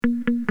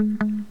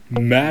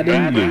Matt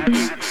and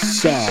Luke's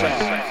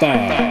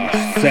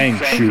Sci-Fi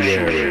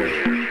Sanctuary.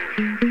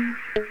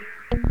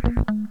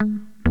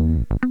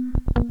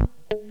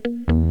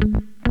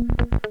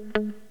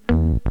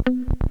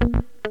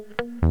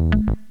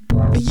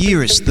 The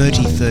year is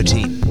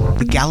 3013.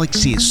 The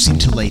galaxy is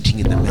scintillating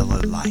in the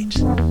mellow light.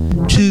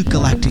 Two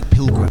galactic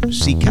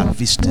pilgrims seek out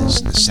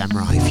vistas in the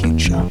samurai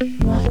future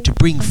to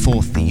bring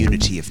forth the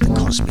unity of the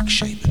cosmic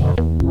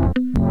shaman.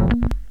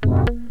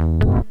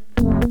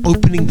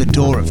 Opening the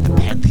door of the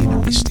pantheon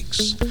of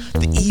mystics,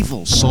 the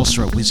evil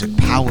sorcerer wizard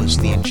powers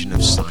the engine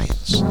of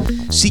science,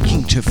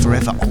 seeking to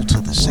forever alter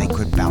the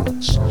sacred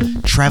balance,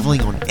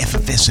 traveling on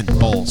effervescent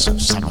balls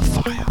of summer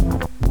fire.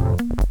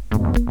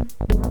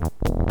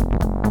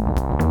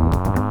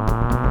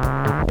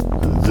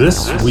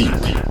 This week,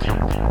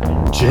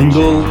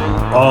 Jingle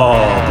All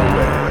the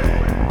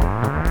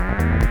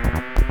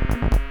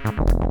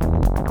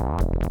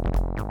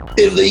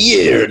Way. In the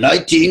year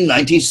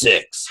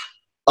 1996,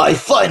 I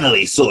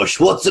finally saw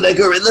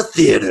Schwarzenegger in the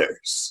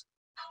theaters.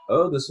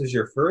 Oh, this was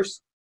your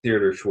first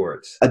theater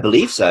Schwartz? I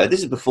believe so. This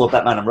is before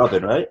Batman and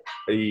Robin, right?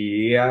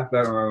 Yeah,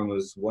 Batman and Robin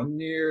was 1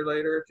 year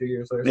later, 2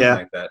 years later, something Yeah.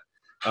 like that.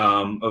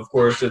 Of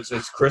course,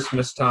 it's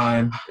Christmas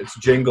time. It's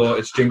Jingle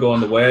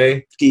on the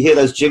way. Do you hear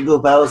those jingle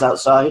bells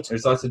outside?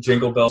 There's lots of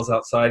jingle bells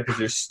outside because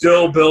they're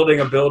still building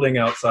a building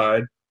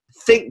outside. I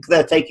think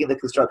they're taking the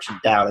construction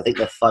down. I think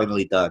they're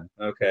finally done.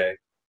 Okay,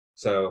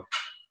 so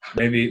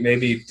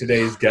maybe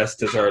today's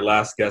guest is our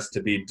last guest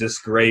to be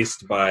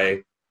disgraced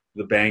by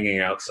the banging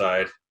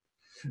outside.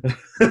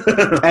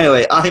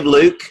 Anyway, I'm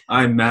Luke.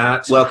 I'm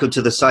Matt. Welcome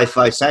to the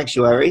Sci-Fi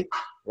Sanctuary.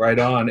 Right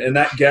on. And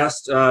that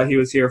guest, he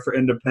was here for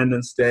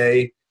Independence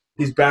Day.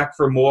 He's back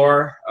for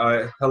more.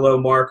 Hello,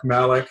 Mark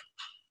Malik.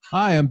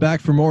 Hi, I'm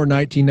back for more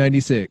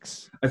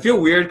 1996. I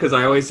feel weird because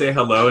I always say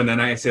hello and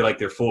then I say like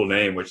their full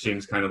name, which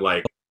seems kind of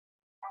like,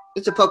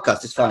 It's a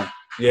podcast. It's fine.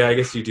 yeah, I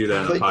guess you do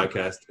that on a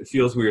podcast. It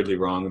feels weirdly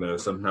wrong though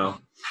somehow.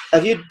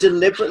 Have you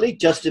deliberately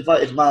just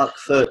invited Mark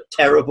for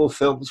terrible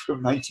films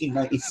from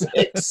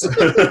 1996?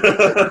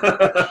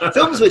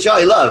 Films which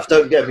I love,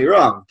 don't get me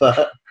wrong,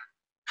 but...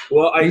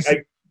 Well,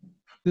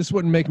 This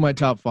wouldn't make my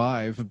top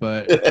 5,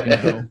 but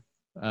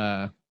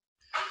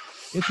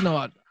it's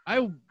not.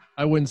 I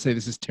wouldn't say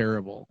this is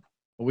terrible,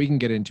 but we can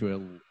get into it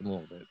in a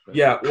little bit. But.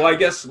 Yeah, well, I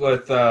guess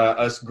with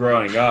us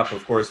growing up,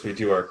 of course, we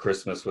do our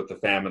Christmas with the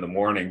fam in the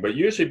morning, but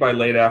usually by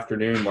late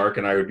afternoon, Mark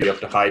and I would be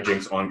up to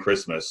hijinks on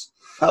Christmas.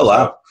 Oh,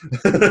 wow.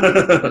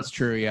 That's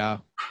true, yeah.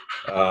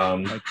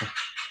 Like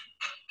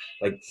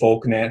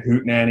folk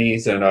hoot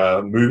nannies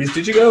and movies.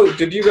 Did you go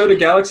to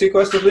Galaxy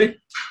Quest with me?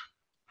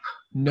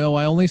 No,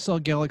 I only saw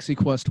Galaxy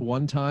Quest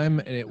one time,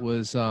 and it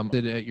was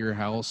at your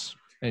house,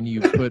 and you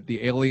put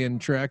the alien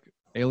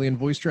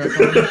voice track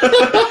on.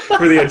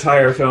 For the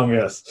entire film,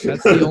 yes.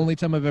 That's the only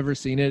time I've ever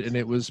seen it, and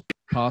it was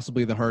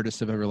possibly the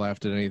hardest I've ever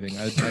laughed at anything.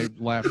 I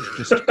laughed,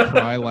 just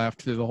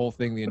laughed through the whole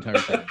thing the entire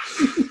time.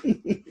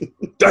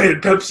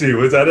 Diet Pepsi,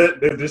 was that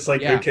it? Just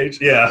like yeah.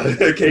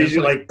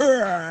 occasionally like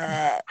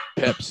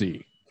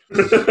Pepsi.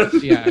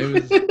 Yeah, it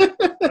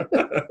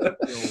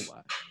was.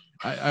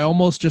 I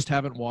almost just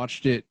haven't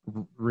watched it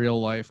real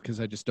life because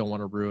I just don't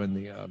want to ruin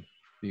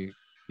the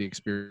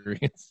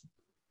experience.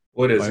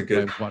 What is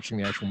by watching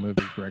the actual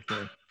movie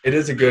correctly? It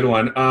is a good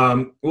one.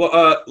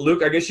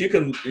 Luke, I guess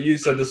you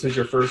said this was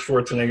your first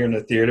Schwarzenegger in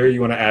the theater. You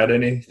want to add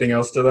anything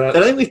else to that? I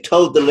don't think we've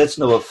told the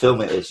listener what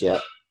film it is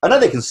yet. I know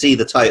they can see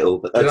the title,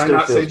 but that Did I still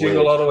not say feels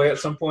Jingle weird. All the Way at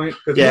some point?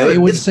 Yeah, it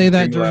would say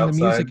that Jingle during outside.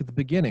 the music at the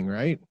beginning,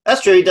 right?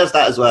 That's true. He does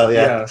that as well.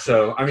 Yeah.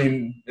 So I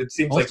mean, it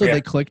seems Also, like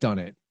they clicked on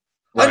it.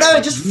 I know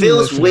it just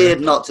feels listener.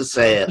 weird not to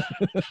say it.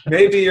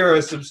 Maybe you're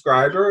a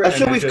subscriber. I'm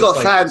sure we've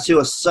got fans who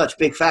are such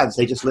big fans;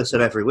 they just listen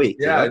every week.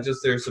 Yeah, you know?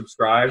 just they're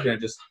subscribed and it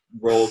just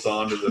rolls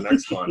on to the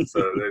next one, so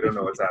they don't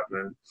know what's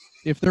happening.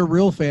 If they're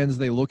real fans,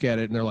 they look at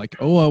it and they're like,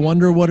 "Oh, I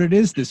wonder what it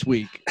is this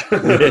week."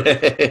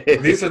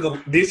 These are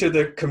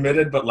the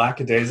committed but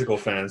lackadaisical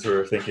fans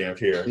we're thinking of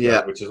here.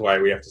 Yeah, which is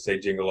why we have to say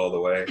Jingle All the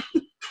Way.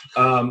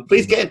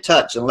 Please get in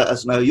touch and let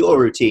us know your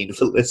routine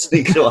for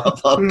listening to our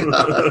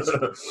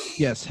podcast.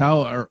 Yes,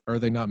 how are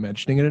they not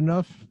mentioning it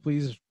enough?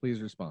 Please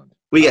respond.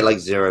 We get like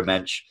 0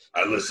 mensch.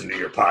 I listen to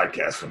your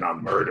podcast when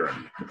I'm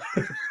murdering.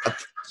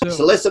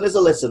 So listen is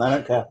a listen.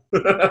 I don't care.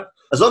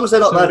 As long as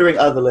they're not murdering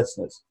other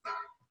listeners.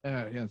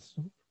 Yes.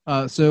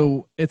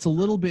 So it's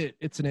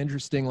an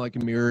interesting like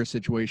mirror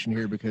situation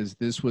here because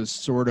this was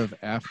sort of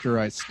after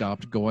I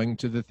stopped going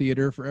to the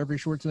theater for every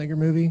Schwarzenegger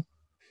movie.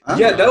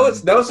 Yeah, that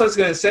was what I was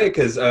going to say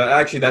because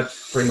actually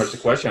that's pretty much the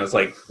question. I was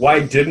like, why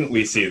didn't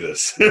we see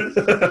this?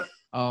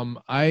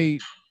 I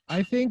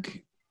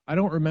think I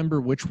don't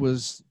remember which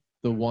was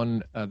the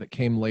one that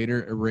came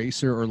later,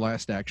 Eraser or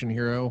Last Action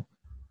Hero.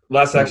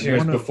 Last Action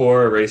Hero was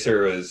before.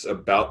 Eraser was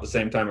about the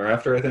same time or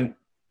after, I think.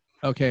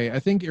 Okay, I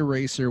think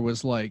Eraser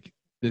was like,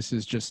 this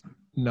is just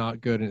not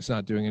good and it's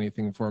not doing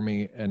anything for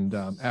me. And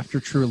after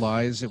True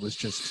Lies, it was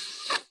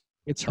just,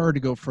 it's hard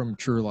to go from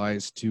True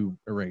Lies to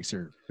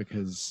Eraser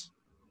because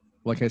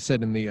like I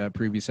said in the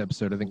previous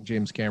episode, I think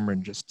James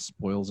Cameron just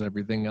spoils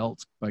everything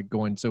else by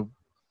going so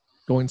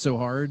going so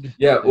hard.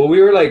 Yeah, well,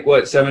 we were like,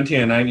 what,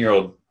 17 and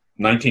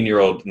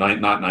 19-year-old,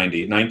 not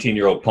 90,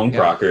 19-year-old punk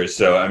rockers.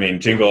 So, I mean,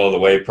 Jingle All the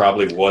Way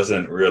probably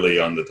wasn't really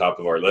on the top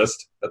of our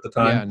list at the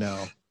time. Yeah,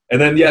 no.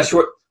 And then,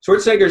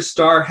 Schwarzenegger's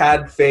star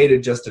had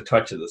faded just a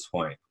touch at this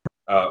point.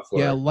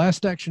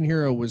 Last Action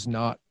Hero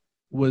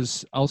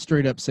I'll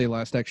straight up say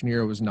Last Action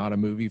Hero was not a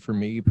movie for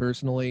me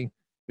personally,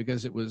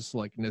 because it was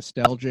like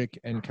nostalgic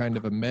and kind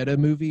of a meta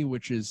movie,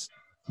 which is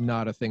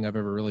not a thing I've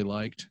ever really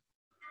liked.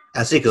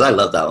 I see, because I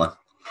love that one.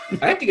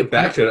 I have to get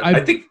back to it.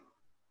 I think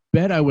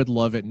bet I would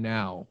love it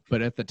now,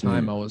 but at the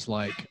time I was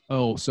like,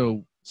 oh,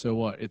 so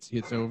what? It's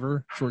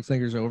over.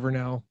 Schwarzenegger's over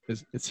now.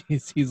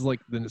 He's like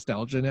the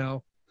nostalgia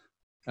now.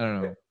 I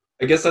don't know.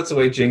 I guess that's the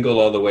way Jingle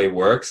All the Way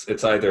works.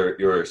 It's either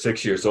you're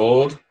 6 years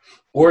old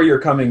or you're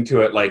coming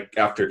to it like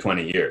after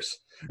 20 years.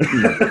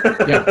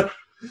 Yeah.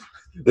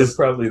 That's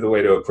probably the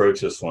way to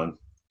approach this one.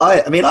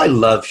 I mean, I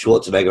love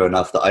Schwarzenegger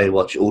enough that I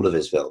watch all of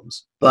his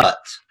films, but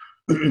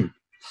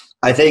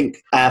I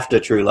think after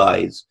True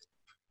Lies,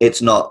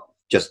 it's not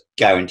just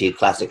guaranteed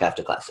classic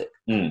after classic,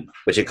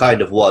 which it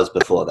kind of was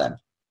before then.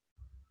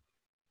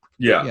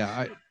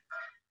 Yeah.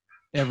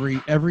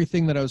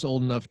 Everything that I was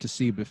old enough to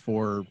see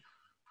before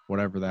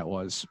whatever that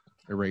was,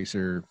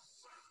 Eraser,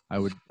 I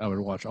would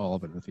watch all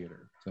of it in the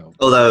theater. So,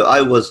 although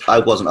I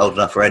wasn't old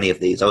enough for any of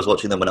these. I was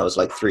watching them when I was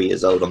like 3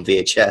 years old on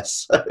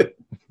VHS. So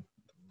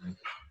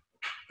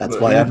that's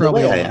why I'm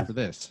probably the way old I enough am. for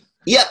this.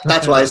 Yep,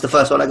 that's why it's the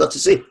first one I got to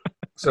see.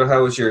 So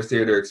how was your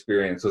theater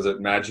experience? Was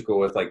it magical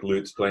with like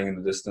lutes playing in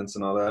the distance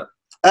and all that?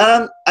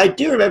 I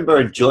do remember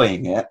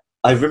enjoying it.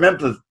 I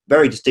remember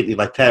very distinctly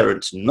my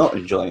parents not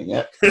enjoying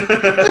it.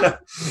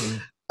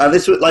 And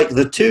this was like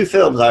the two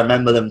films I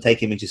remember them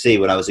taking me to see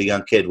when I was a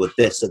young kid were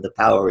this and the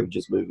Power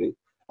Rangers movie.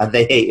 And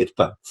they hated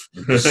both.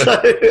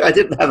 So I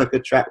didn't have a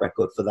good track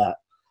record for that.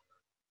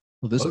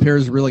 Well, this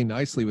pairs really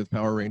nicely with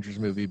Power Rangers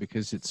movie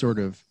because it sort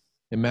of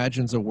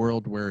imagines a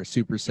world where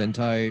Super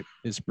Sentai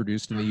is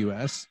produced in the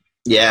U.S.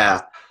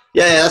 Yeah,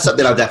 that's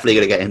something I'm definitely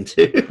going to get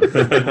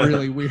into.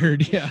 Really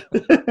weird, yeah.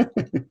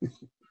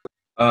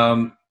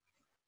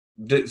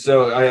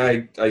 So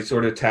I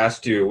sort of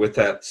tasked you with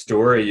that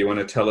story. You want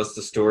to tell us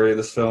the story of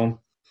this film?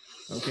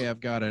 Okay, I've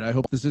got it. I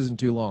hope this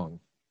isn't too long.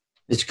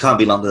 It can't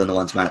be longer than the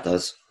ones Matt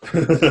does.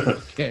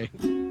 Okay.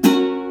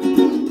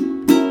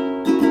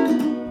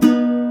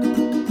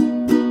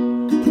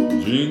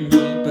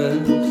 Jingle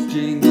bells,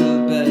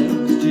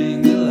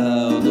 jingle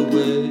all the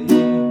way.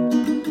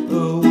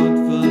 Oh, what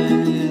fun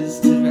it is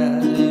to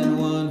ride in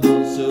one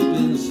horse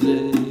open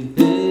sleigh.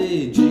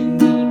 Hey,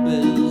 jingle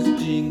bells,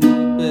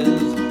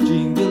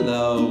 jingle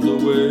all the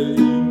way.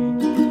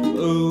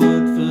 Oh,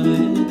 what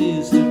fun it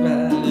is to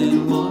ride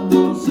in one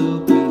horse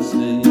open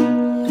sleigh.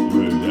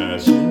 We're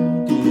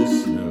dashing through the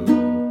snow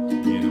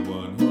in a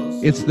one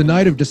horse. It's the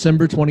night of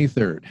December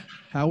 23rd.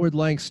 Howard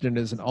Langston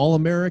is an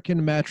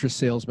all-American mattress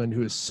salesman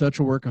who is such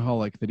a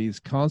workaholic that he's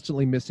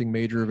constantly missing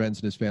major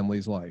events in his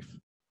family's life.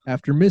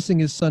 After missing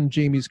his son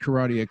Jamie's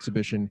karate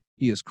exhibition,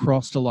 he has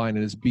crossed a line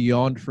and is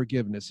beyond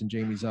forgiveness in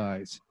Jamie's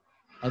eyes,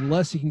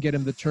 unless he can get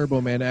him the Turbo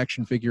Man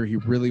action figure he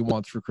really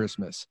wants for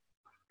Christmas.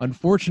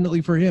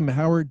 Unfortunately for him,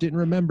 Howard didn't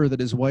remember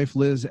that his wife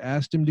Liz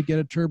asked him to get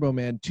a Turbo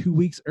Man 2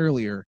 weeks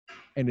earlier,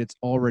 and it's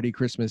already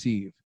Christmas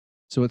Eve.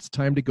 So it's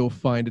time to go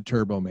find a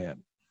Turbo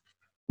Man.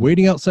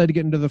 Waiting outside to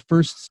get into the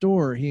first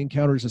store, he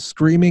encounters a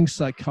screaming,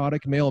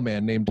 psychotic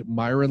mailman named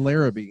Myron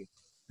Larrabee,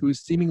 who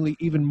is seemingly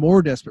even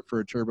more desperate for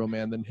a Turbo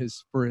Man than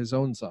for his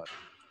own son.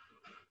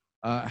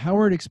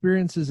 Howard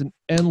experiences an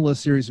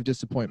endless series of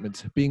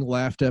disappointments, being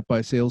laughed at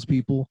by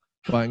salespeople,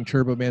 buying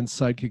Turbo Man's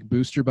sidekick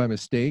Booster by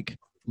mistake,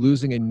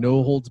 losing a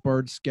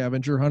no-holds-barred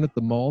scavenger hunt at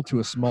the mall to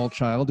a small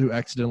child who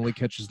accidentally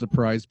catches the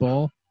prize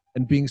ball,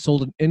 and being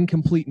sold an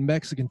incomplete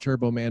Mexican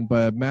Turbo Man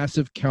by a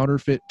massive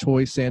counterfeit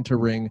toy Santa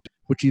ring,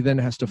 which he then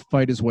has to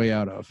fight his way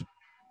out of.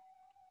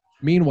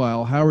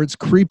 Meanwhile, Howard's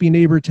creepy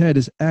neighbor Ted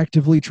is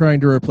actively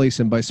trying to replace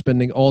him by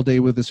spending all day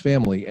with his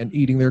family and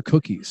eating their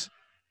cookies.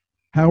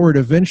 Howard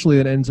eventually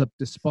then ends up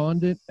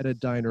despondent at a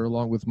diner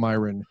along with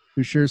Myron,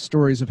 who shares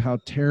stories of how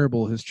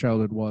terrible his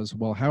childhood was,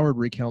 while Howard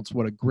recounts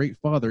what a great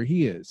father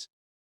he is.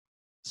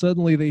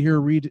 Suddenly, they hear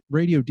a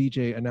radio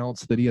DJ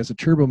announce that he has a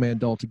Turbo Man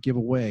doll to give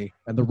away,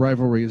 and the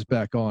rivalry is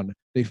back on.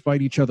 They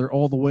fight each other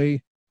all the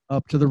way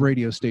up to the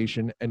radio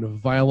station and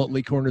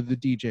violently corner the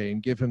DJ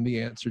and give him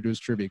the answer to his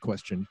trivia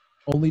question,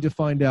 only to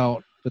find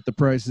out that the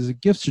prize is a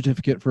gift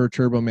certificate for a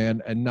Turbo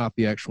Man and not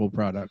the actual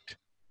product.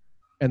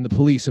 And the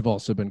police have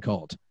also been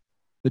called.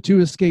 The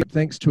two escape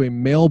thanks to a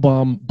mail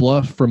bomb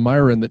bluff from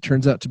Myron that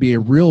turns out to be a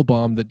real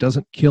bomb that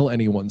doesn't kill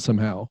anyone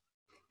somehow.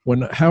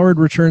 When Howard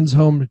returns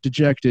home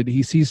dejected,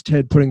 he sees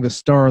Ted putting the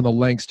star on the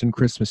Langston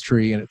Christmas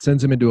tree, and it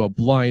sends him into a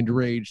blind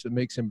rage that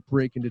makes him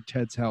break into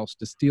Ted's house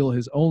to steal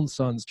his own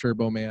son's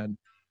Turbo Man.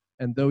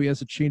 And though he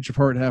has a change of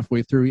heart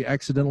halfway through, he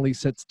accidentally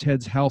sets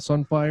Ted's house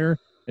on fire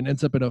and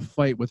ends up in a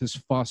fight with his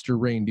foster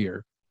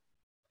reindeer.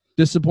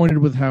 Disappointed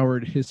with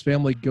Howard, his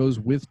family goes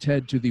with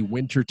Ted to the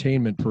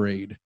Wintertainment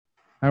Parade.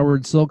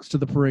 Howard sulks to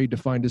the parade to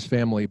find his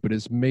family, but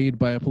is made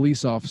by a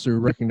police officer who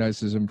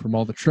recognizes him from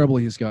all the trouble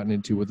he's gotten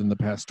into within the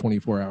past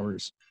 24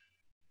 hours.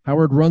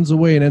 Howard runs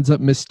away and ends up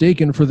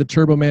mistaken for the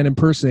Turbo Man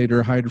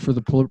impersonator hired for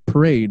the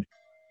parade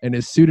and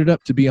is suited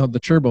up to be on the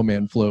Turbo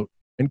Man float.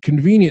 And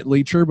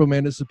conveniently, Turbo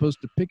Man is supposed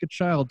to pick a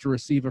child to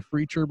receive a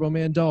free Turbo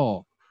Man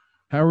doll.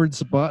 Howard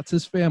spots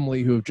his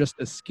family who have just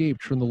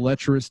escaped from the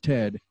lecherous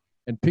Ted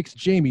and picks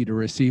Jamie to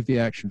receive the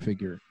action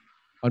figure.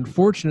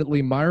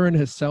 Unfortunately, Myron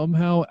has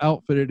somehow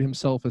outfitted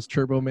himself as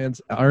Turbo Man's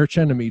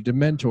archenemy,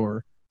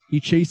 Dementor. He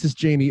chases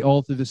Jamie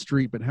all through the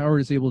street, but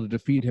Howard is able to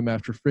defeat him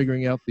after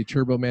figuring out the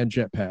Turbo Man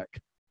jetpack.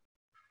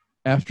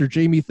 After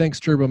Jamie thanks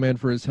Turbo Man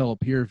for his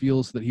help, he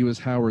reveals that he was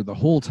Howard the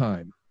whole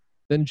time.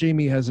 Then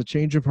Jamie has a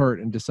change of heart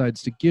and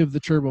decides to give the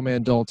Turbo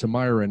Man doll to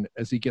Myron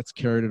as he gets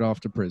carried off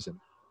to prison,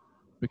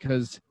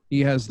 because he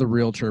has the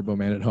real Turbo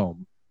Man at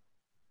home.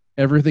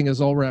 Everything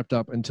is all wrapped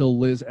up until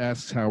Liz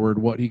asks Howard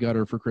what he got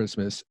her for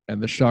Christmas,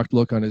 and the shocked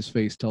look on his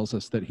face tells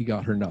us that he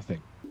got her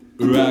nothing.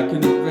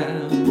 Rocking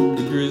around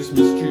the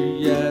Christmas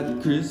tree at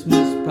the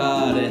Christmas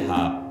party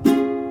hop.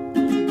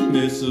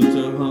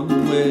 Mistletoe hung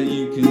where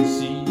you can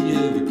see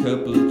every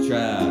couple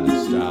try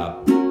to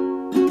stop.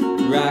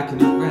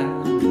 Rocking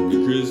around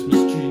the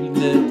Christmas tree,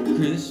 let the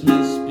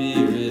Christmas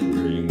spirit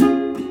ring.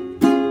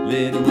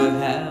 Later we'll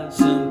have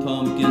some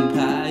pumpkin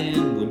pie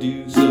and we'll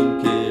do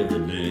some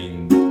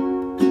caroling.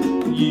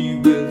 You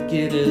will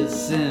get a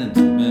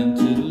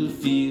sentimental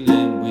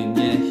feeling when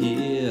you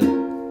hear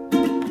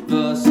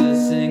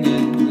voices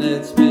singing,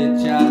 let's be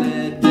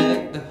jolly,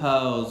 deck the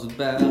halls with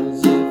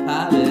boughs of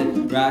holly,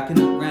 rocking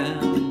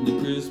around the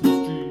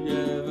Christmas tree.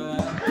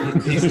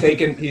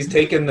 He's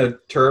taken the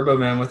Turbo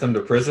Man with him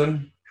to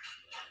prison.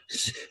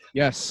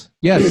 Yes.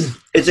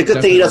 It's a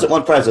good thing he doesn't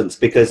want presents,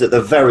 because at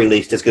the very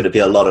least it's going to be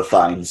a lot of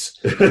fines.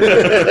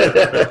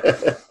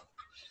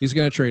 He's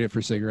going to trade it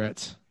for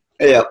cigarettes.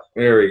 Yeah.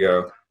 There we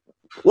go.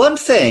 One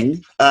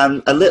thing,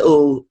 a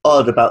little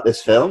odd about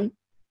this film,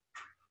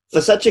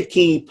 for such a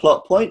key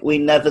plot point, we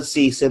never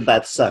see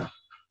Sinbad's son.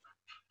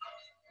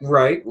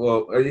 Right.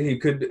 Well, he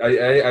could. I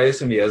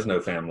assume he has no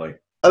family.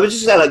 I was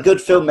just saying, like, good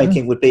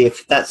filmmaking would be,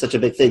 if that's such a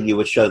big thing, you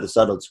would show the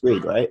son on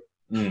screen, right?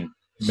 Mm.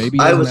 Maybe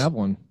he doesn't have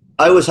one.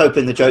 I was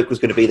hoping the joke was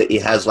going to be that he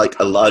has, like,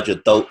 a large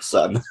adult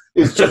son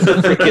who's just a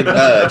freaking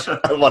nerd.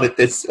 I wanted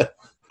this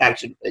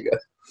action figure.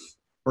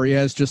 Or he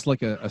has just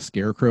like a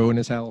scarecrow in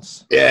his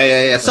house.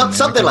 Yeah.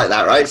 Something like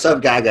that, right?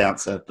 Some gag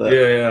answer. But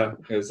Yeah.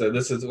 So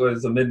this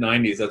was the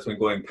mid-'90s. That's when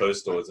going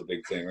postal was a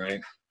big thing, right?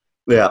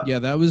 yeah. Yeah,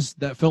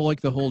 that felt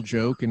like the whole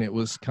joke, and it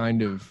was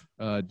kind of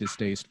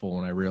distasteful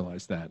when I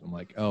realized that. I'm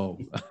like, oh,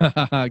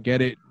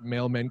 get it?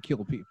 Mailmen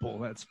kill people.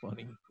 That's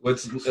funny.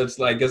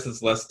 I guess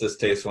it's less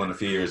distasteful a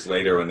few years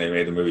later when they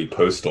made the movie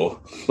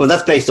Postal. Well,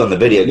 that's based on the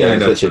video Yeah, I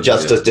games, know, which are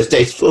just as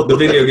distasteful. The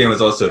video game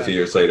was also a few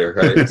years later,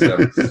 right?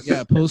 So,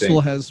 Yeah,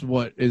 Postal has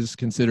what is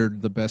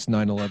considered the best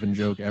 9/11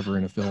 joke ever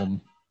in a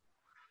film.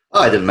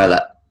 Oh, I didn't know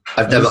that.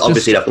 I've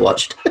obviously never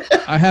watched.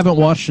 I haven't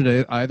watched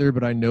it either,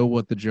 but I know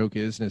what the joke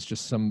is, and it's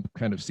just some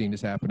kind of scene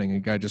is happening. A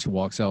guy just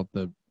walks out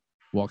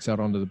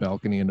onto the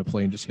balcony, and a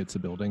plane just hits a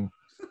building.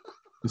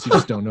 Because you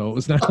just don't know it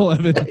was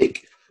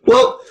 9/11.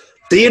 Well,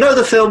 do you know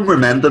the film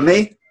Remember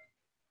Me?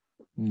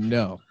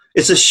 No.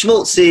 It's a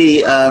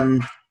schmaltzy,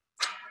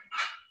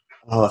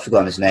 I've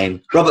forgotten his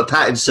name, Robert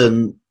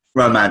Pattinson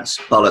romance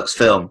bollocks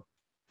film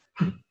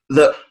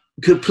that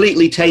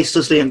completely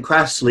tastelessly and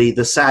crassly,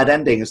 the sad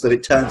ending is that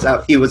it turns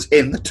out he was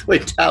in the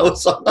Twin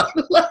Towers on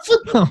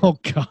 9/11. Oh,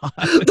 God.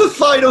 The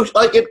final,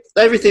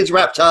 everything's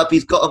wrapped up.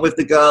 He's got on with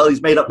the girl.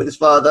 He's made up with his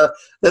father.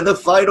 Then the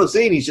final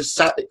scene, he's just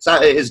sat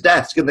at his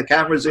desk, and the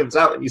camera zooms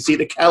out, and you see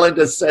the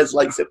calendar says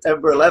like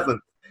September 11th,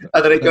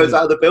 and then it goes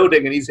out of the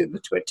building, and he's in the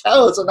Twin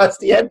Towers, and that's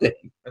the ending.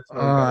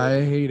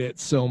 I hate it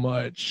so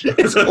much.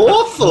 It's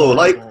awful,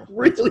 like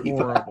really It's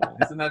horrible. bad.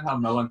 Isn't that how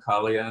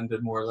Melancholia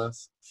ended, more or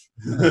less?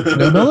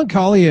 No,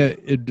 Melancholia,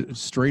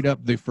 straight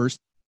up the first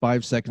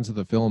 5 seconds of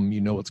the film, you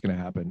know what's going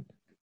to happen.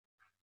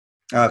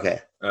 Okay.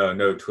 Oh,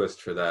 no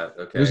twist for that.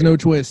 Okay. There's no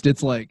twist.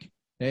 It's like,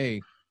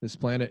 hey, this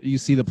planet, you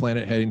see the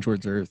planet heading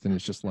towards Earth, and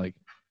it's just like,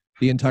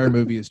 the entire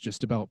movie is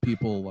just about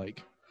people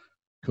like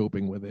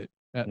coping with it.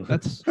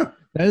 That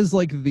is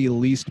like the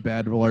least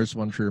bad Lars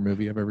von Trier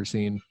movie I've ever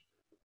seen.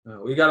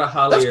 We got a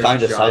Holly. That's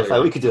kind of sci-fi.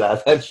 We could do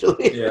that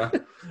eventually. Yeah.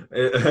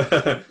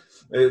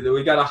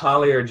 We got a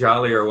Holly or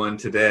Jollier one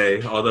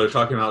today, although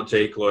talking about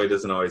Jake Lloyd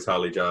isn't always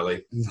Holly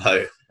Jolly.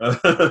 No.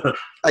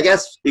 I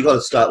guess you got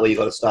to start where you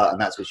got to start,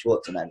 and that's with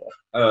Schwarzenegger.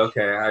 Oh,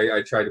 okay.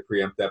 I tried to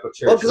preempt that, but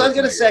sure. Well, because I was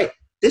going to say,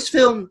 this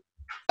film,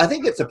 I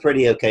think it's a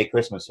pretty okay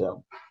Christmas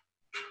film.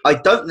 I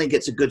don't think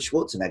it's a good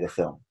Schwarzenegger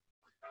film.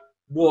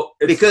 Well,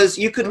 Because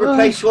you could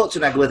replace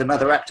Schwarzenegger with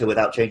another actor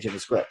without changing the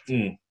script.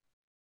 Mm.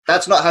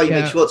 That's not how you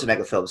make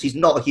Schwarzenegger films. He's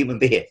not a human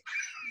being.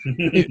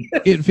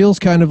 It feels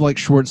kind of like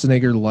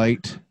Schwarzenegger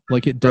light.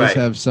 Like it does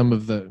have some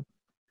of the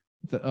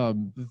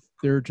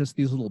there are just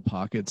these little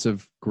pockets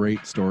of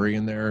great story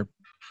in there.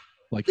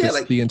 Like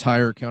the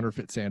entire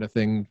Counterfeit Santa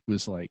thing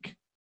was like,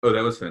 oh,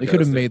 that was fantastic. they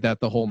could have made that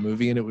the whole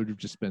movie and it would have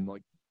just been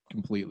like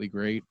completely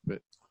great.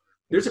 But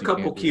There's a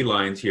couple key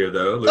lines here,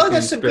 though. Oh,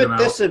 there's some good.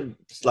 There's some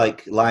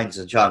like lines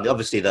and charm.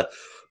 Obviously, the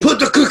 "put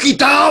the cookie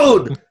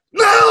down."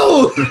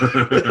 No,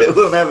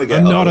 we'll never get.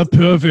 I'm not a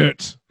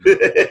pervert.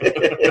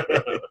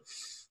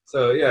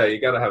 So yeah, you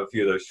got to have a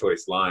few of those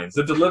choice lines.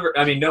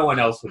 I mean, no one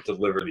else would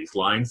deliver these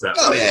lines that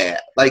Oh way. yeah,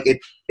 like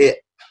it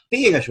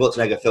being a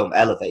Schwarzenegger film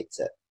elevates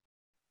it.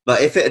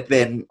 But if it had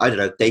been, I don't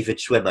know, David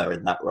Schwimmer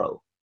in that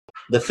role,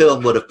 the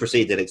film would have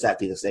proceeded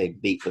exactly the same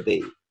beat for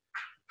beat.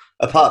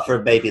 Apart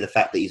from maybe the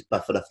fact that he's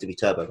buff enough to be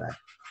Turbo Man.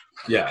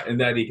 Yeah, and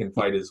that he can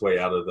fight his way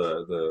out of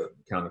the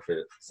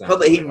counterfeit.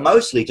 But he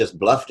mostly just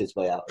bluffed his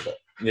way out of it.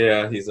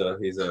 Yeah, he's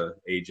a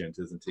agent,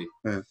 isn't he?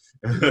 Yeah.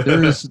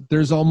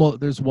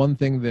 There's one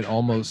thing that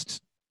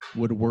almost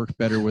would work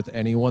better with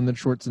anyone than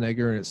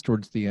Schwarzenegger, and it's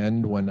towards the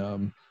end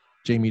when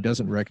Jamie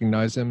doesn't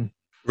recognize him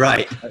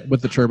Right.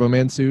 with the Turbo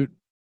Man suit.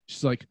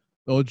 She's like,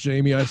 "Oh,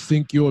 Jamie, I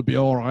think you'll be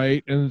all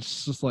right," and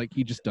it's just like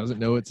he just doesn't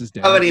know it's his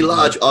dad. How many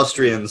large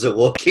Austrians are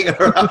walking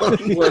around?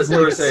 Well, they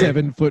were saying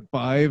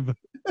 7'5".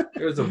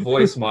 there was a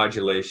voice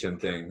modulation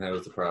thing. That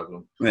was the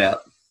problem. Yeah.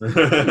 I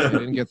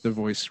didn't get the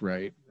voice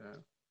right.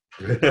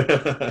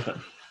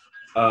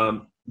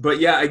 But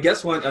yeah, I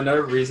guess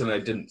another reason I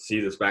didn't see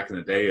this back in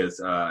the day is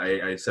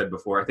I said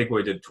before, I think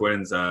when we did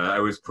Twins, I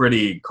was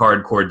pretty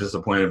hardcore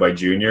disappointed by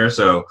Junior.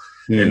 So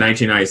in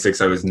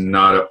 1996, I was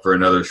not up for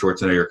another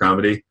Schwarzenegger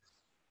comedy.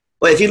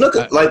 Well, if you look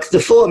at like the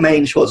four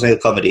main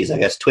Schwarzenegger comedies, I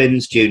guess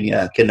Twins,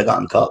 Junior,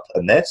 Kindergarten Cop,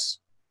 and this,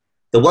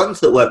 the ones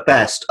that work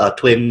best are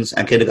Twins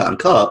and Kindergarten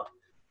Cop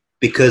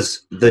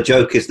because the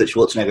joke is that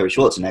Schwarzenegger is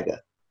Schwarzenegger.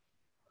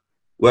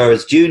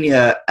 Whereas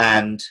Junior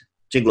and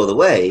Jingle All the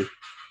Way,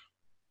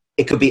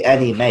 it could be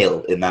any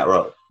male in that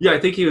role. Yeah, I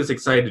think he was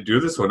excited to do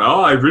this one.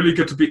 Oh, I really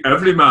get to be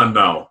everyman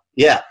now.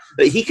 Yeah,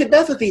 but he could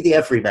never be the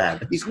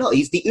everyman. He's not.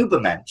 He's the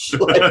Ubermensch.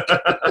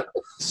 Like,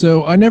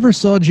 So I never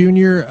saw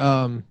Junior.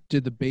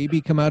 Did the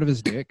baby come out of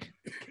his dick?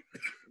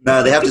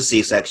 no, they have to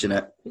C-section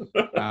it.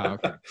 Ah,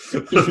 okay.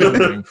 Just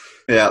wondering.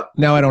 Yeah.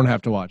 Now I don't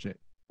have to watch it.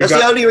 That's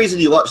the only reason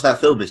you watch that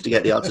film is to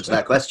get the answer to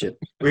that question.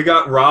 We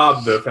got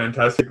Rob, the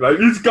fantastic line.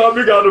 He's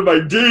coming out of my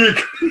dick.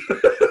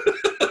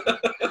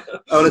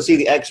 I want to see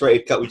the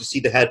X-rated cut. We just see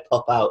the head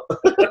pop out.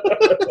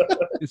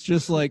 It's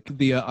just like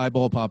the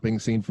eyeball popping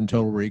scene from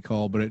Total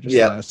Recall, but it just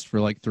Yeah. lasts for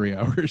like 3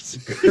 hours.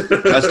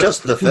 That's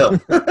just the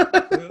film.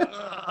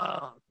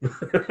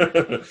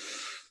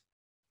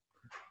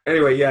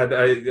 Anyway, yeah,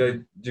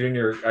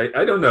 Junior,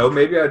 I don't know.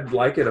 Maybe I'd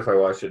like it if I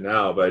watched it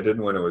now, but I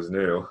didn't when it was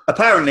new.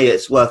 Apparently,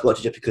 it's worth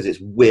watching just because it's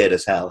weird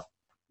as hell.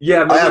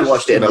 Yeah, maybe I haven't was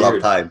watched it in too a long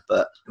weird. time,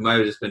 but It might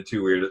have just been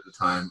too weird at the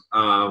time.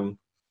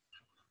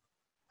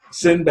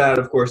 Sinbad,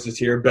 of course, is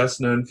here, best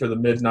known for the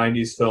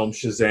mid-'90s film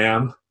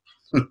Shazam.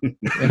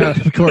 Yeah,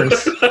 of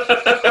course.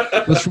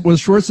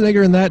 Was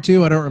Schwarzenegger in that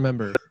too? I don't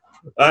remember.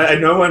 I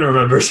no one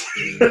remembers.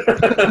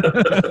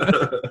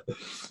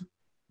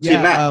 see,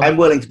 Matt, I'm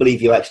willing to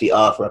believe you actually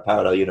are for a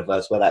parallel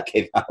universe where that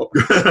came out.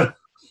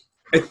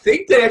 I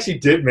think they actually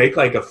did make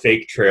like a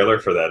fake trailer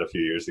for that a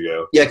few years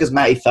ago. Yeah, because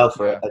Matty fell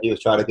for it, and he was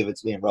trying to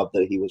convince me and Rob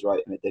that he was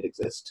right and it did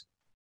exist.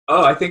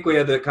 Oh, I think we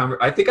had that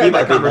I think I You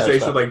had that might be there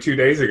as conversation well. like 2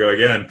 days ago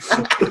again.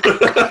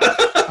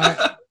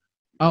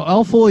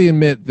 I'll fully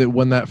admit that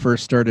when that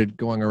first started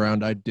going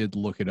around, I did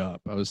look it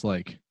up. I was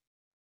like,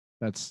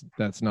 "That's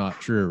not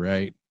true,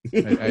 right?"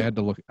 I had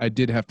to look. I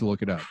did have to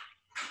look it up.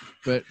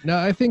 But no,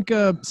 I think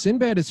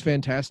Sinbad is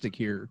fantastic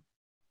here.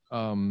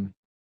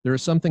 There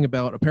is something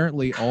about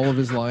apparently all of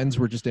his lines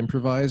were just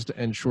improvised,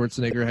 and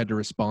Schwarzenegger had to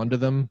respond to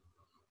them,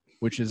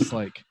 which is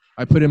like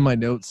I put in my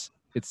notes.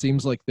 It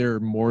seems like there are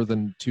more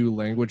than 2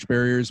 language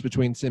barriers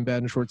between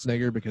Sinbad and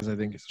Schwarzenegger because I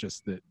think it's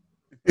just that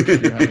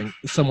you're having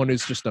someone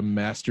who's just a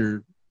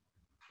master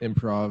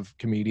improv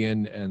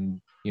comedian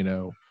and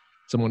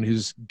someone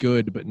who's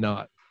good but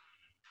not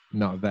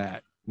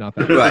that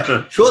Right.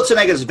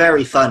 Schwarzenegger's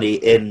very funny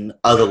in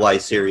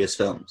otherwise serious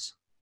films.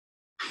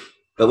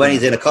 But when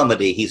he's in a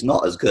comedy, he's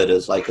not as good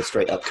as like a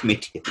straight up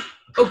comedian.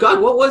 Oh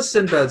God, what was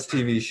Sinbad's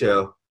TV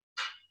show?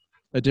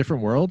 A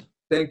Different World.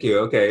 Thank you.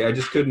 Okay, I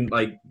just couldn't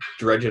like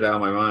dredge it out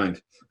of my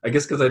mind. I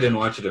guess because I didn't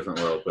watch A Different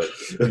World, but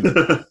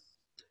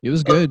It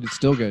was good. It's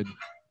still good. You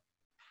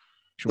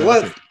should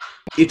watch Well, it.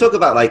 you talk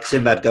about like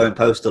Sinbad going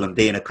postal and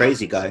being a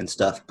crazy guy and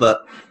stuff,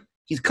 but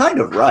he's kind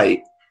of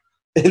right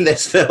in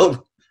this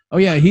film. Oh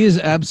yeah, he is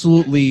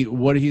absolutely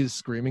what he's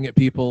screaming at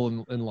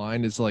people in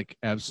line is like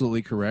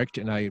absolutely correct,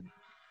 and I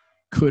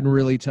couldn't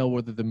really tell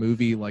whether the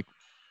movie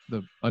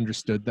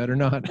understood that or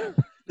not.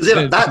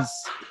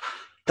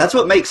 That's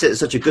what makes it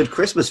such a good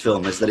Christmas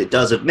film, is that it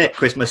does admit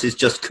Christmas is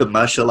just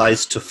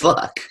commercialized to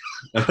fuck.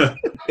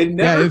 it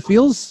never. Yeah,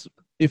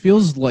 it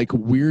feels like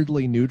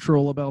weirdly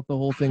neutral about the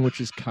whole thing, which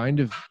is kind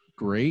of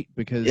great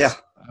because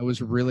I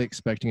was really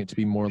expecting it to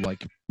be more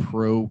like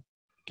pro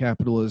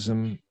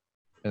capitalism,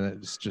 and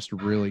it's just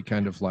really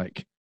kind of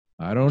like,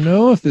 I don't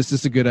know if this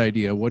is a good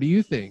idea. What do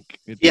you think?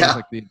 It feels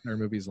like the entire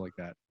movie is like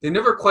that. They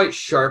never quite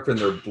sharpen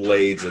their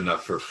blades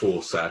enough for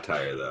full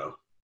satire, though.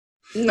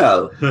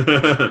 No,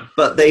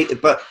 but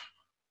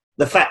the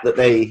the fact that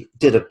they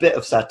did a bit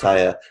of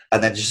satire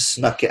and then just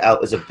snuck it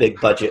out as a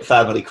big budget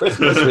family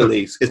Christmas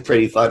release is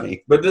pretty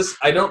funny. But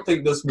I don't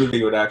think this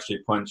movie would actually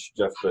punch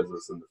Jeff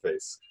Bezos in the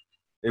face.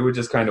 It would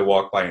just kind of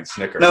walk by and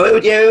snicker. No, it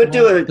would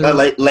do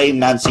a lame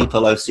Nancy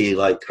Pelosi,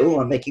 like,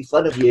 oh, I'm making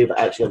fun of you, but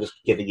actually I'm just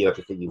giving you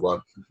everything you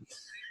want.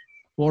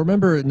 Well,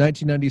 remember,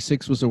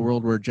 1996 was a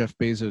world where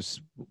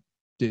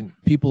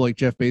people like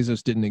Jeff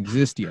Bezos didn't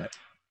exist yet.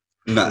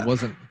 No.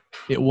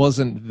 It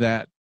wasn't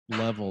that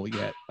level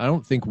yet. I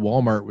don't think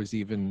Walmart was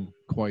even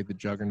quite the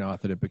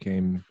juggernaut that it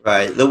became.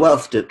 Right, the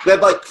wealth did.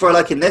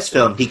 Like in this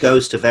film, he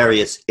goes to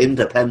various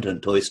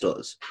independent toy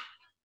stores.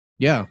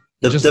 Yeah.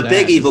 The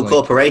big evil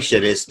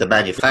corporation is the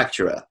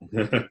manufacturer.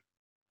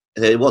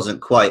 It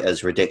wasn't quite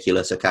as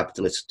ridiculous a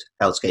capitalist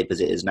hellscape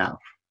as it is now.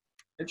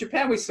 In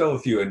Japan, we still have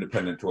a few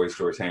independent toy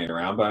stores hanging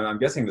around, but I'm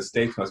guessing the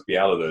States must be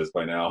out of those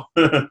by now.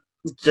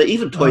 So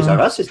even Toys R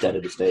Us is dead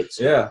in the States.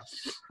 Yeah.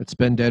 It's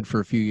been dead for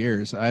a few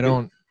years.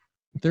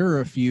 There are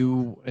a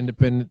few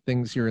independent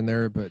things here and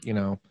there, but,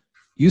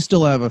 you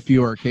still have a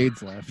few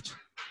arcades left.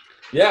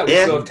 Yeah, we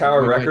still have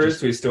Tower We might Records.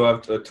 just- We still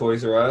have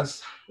Toys R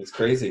Us. It's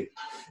crazy.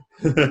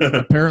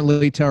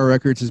 Apparently, Tower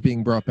Records is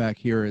being brought back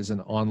here as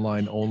an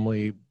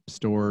online-only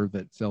store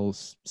that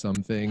sells some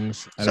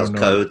things. I Sells don't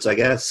know. codes, I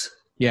guess.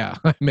 Yeah,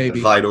 maybe.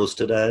 Vinyls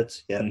to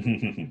dads. Yeah.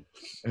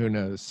 Who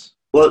knows?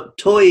 Well,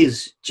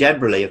 toys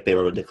generally have been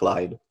on a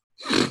decline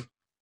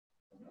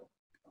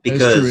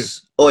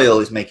because oil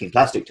is making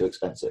plastic too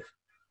expensive,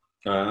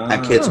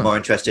 and kids are more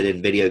interested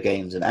in video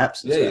games and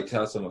apps. And Yeah, you stuff.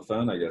 tell us on the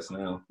phone, I guess,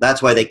 now.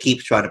 That's why they keep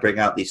trying to bring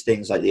out these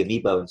things like the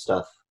Amiibo and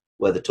stuff,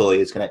 where the toy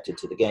is connected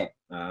to the game.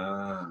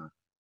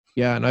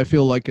 Yeah, and I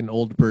feel like an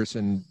old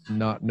person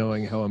not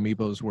knowing how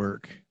amiibos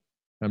work.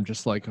 I'm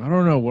just like, I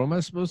don't know, what am I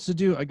supposed to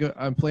do?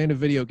 I'm playing a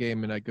video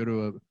game and I go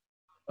to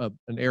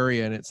an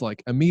area and it's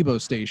like Amiibo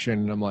station,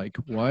 and I'm like,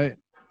 what?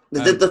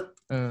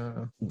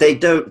 They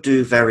don't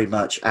do very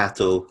much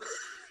at all.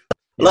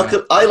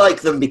 Yeah. I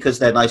like them because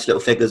they're nice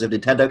little figures of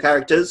Nintendo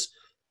characters,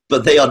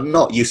 but they are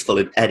not useful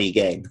in any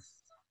game.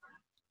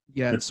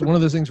 Yeah, it's one of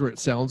those things where it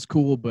sounds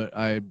cool, but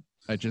I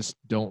just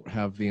don't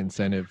have the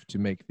incentive to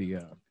make the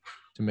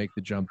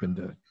jump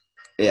into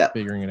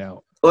figuring it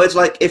out. Well, it's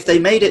like if they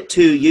made it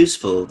too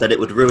useful, then it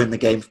would ruin the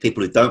game for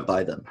people who don't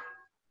buy them.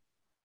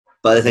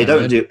 But if they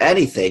don't do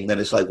anything, then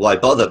it's like, why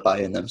bother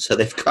buying them? So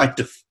they've kind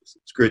of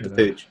screwed the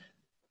pooch.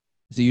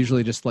 Is it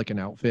usually just like an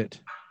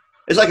outfit?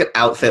 It's like an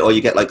outfit, or you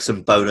get like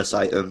some bonus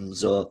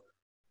items, or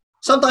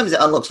sometimes it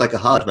unlocks like a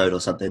hard mode or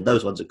something.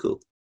 Those ones are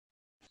cool.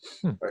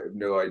 I have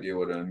no idea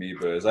what an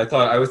Amiibo is.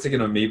 I was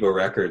thinking Amiibo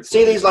Records.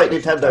 See these like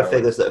Nintendo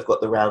figures that have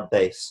got the round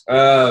base?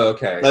 Oh,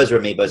 okay. Those are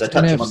Amiibos. I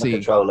touch them on the NFC.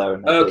 controller.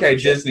 And Okay,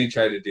 Disney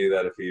tried to do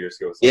that a few years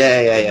ago.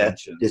 Yeah.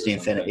 Dimensions or Disney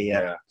something. Infinity,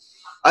 yeah.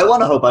 I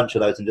won a whole bunch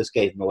of those and just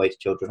gave them away to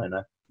children I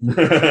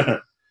know.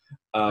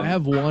 I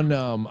have one.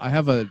 I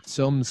have a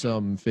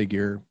Sum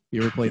figure.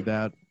 You ever played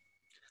that?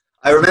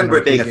 I remember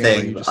it being a Game where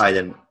thing, you but just- I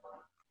didn't.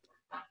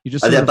 You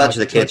just I think sort a bunch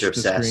like of the kids touch are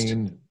obsessed.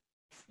 screen.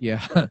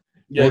 Yeah.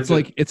 Yeah,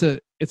 Well,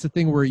 it's a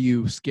thing where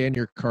you scan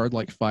your card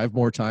like 5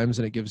 more times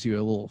and it gives you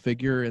a little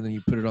figure, and then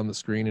you put it on the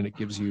screen and it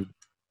gives you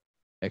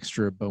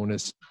extra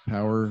bonus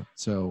power.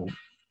 So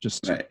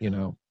just Right.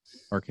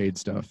 arcade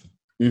stuff.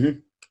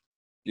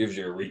 gives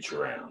you a reach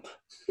around.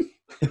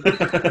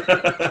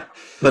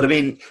 But I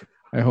mean,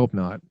 I hope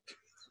not.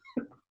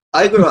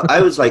 I grew up,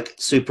 I was like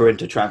super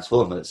into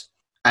Transformers,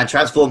 and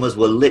Transformers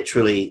were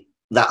literally,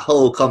 that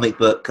whole comic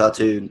book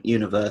cartoon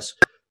universe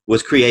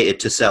was created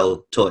to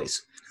sell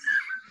toys.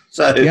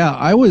 So Yeah,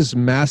 I was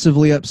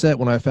massively upset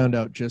when I found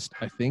out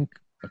I think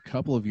a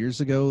couple of years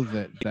ago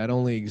that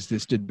only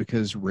existed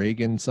because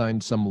Reagan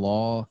signed some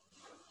law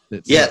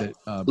that said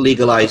that,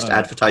 legalized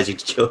advertising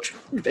to children,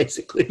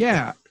 basically.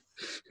 yeah,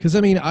 because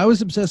I mean, I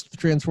was obsessed with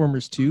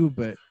Transformers too,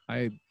 but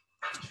I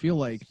feel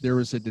like there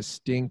was a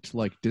distinct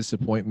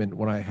disappointment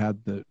when I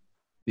had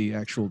the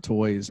actual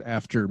toys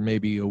after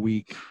maybe a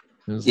week.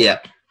 It was Yeah.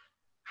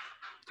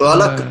 Well,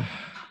 look,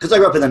 because I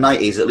grew up in the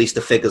 90s, at least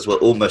the figures were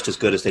almost as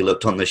good as they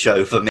looked on the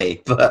show for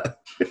me. But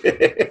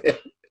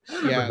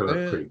yeah, Had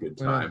a pretty good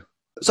time.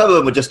 some of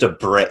them were just a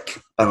brick,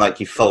 and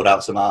you fold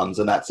out some arms,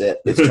 and that's it.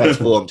 It's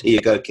transformed. Here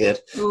you go, kid.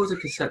 Oh, it was a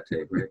cassette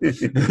tape, right?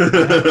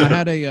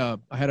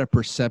 I had a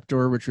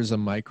Perceptor, which was a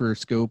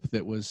microscope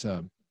that was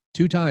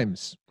 2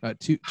 times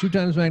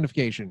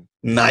magnification.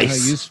 Nice.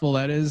 How useful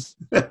that is.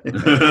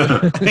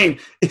 I mean,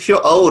 if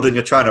you're old and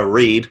you're trying to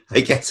read,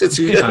 I guess it's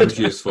Two good. times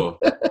useful.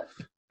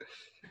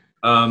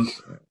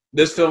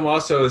 This film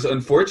also is,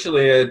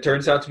 unfortunately, it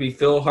turns out to be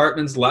Phil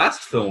Hartman's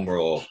last film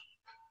role.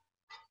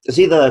 Is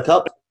he the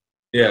cop?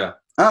 Yeah.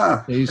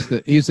 Ah. He's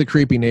the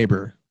creepy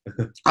neighbor.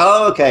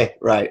 Oh, okay.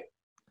 Right.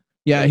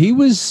 Yeah, he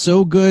was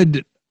so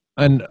good,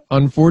 and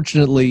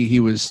unfortunately,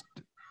 he was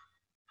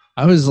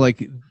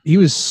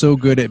so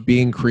good at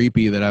being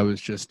creepy that I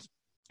was just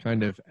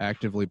kind of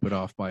actively put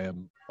off by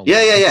him.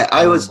 Yeah.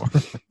 I was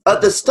at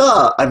the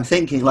start. I'm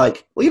thinking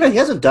he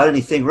hasn't done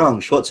anything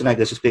wrong.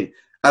 Schwarzenegger's just being.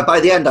 And by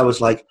the end, I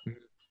was like,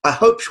 I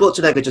hope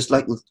Schwarzenegger just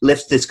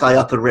lifts this guy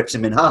up and rips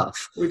him in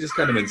half. He just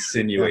kind of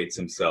insinuates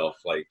himself,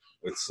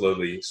 with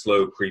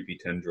slow, creepy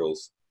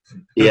tendrils.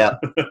 Yeah.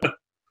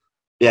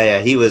 Yeah.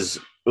 He was.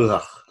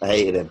 Ugh, I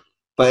hated him,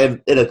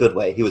 but in a good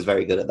way. He was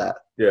very good at that.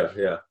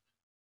 Yeah.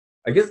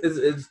 I guess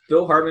is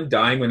Phil Hartman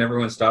dying when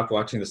everyone stopped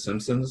watching The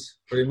Simpsons?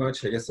 Pretty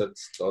much. I guess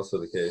that's also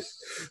the case.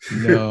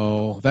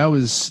 No, that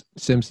was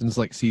Simpsons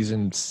like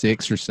season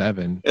 6 or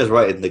 7. It was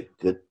right in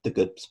the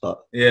good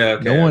spot. Yeah.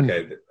 Okay. No one-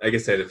 Okay. I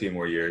guess they had a few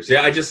more years.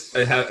 Yeah. I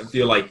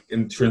feel like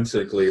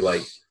intrinsically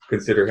like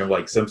consider him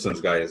like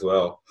Simpsons guy as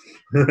well.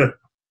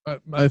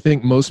 I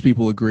think most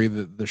people agree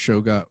that the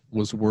show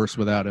was worse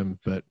without him,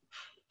 but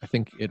I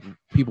think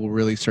people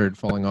really started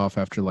falling off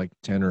after like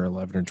 10 or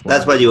 11 or 12.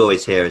 That's what you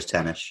always hear is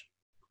Tennish.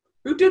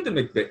 Who did the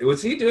McBain?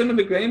 Was he doing the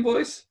McBain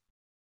voice?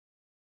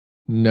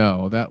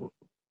 No, Maybe I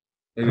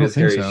it was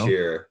don't think Harry so.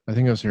 Shearer. I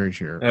think it was Harry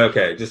Shearer.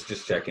 Okay,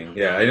 just checking.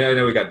 Yeah, I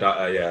know we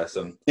got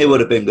some. It would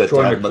have been good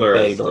Troy to have McClure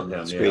McBain on from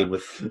him, screen yeah.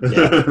 with.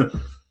 Yeah.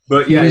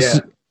 But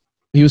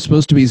He was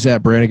supposed to be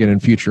Zach Brannigan in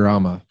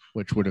Futurama,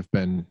 which would have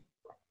been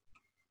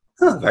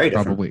Huh, very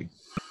different.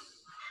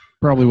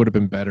 probably would have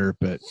been better,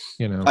 but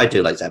you know. I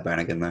do like Zach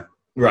Brannigan though.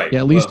 right.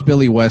 Yeah, at least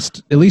Billy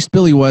West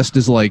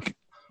is like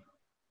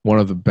one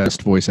of the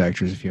best voice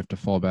actors if you have to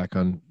fall back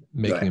on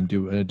making Right. him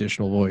do an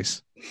additional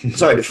voice.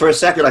 Sorry, for a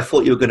second I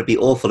thought you were going to be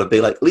awful and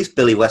be like, at least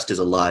Billy West is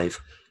alive.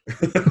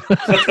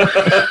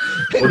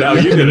 Well, now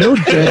you did No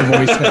it. dead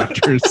voice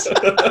actors.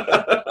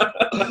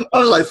 I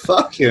was like,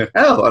 fuck you.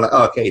 Hell. I'm like,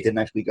 oh, okay, he didn't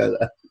actually go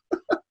there.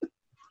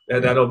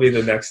 And that'll be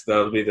the next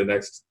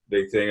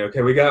big thing.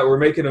 Okay, we're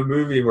making a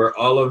movie where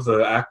all of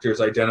the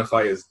actors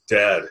identify as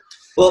dead.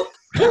 Well,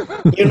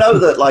 you know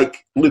that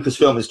like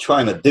Lucasfilm is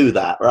trying to do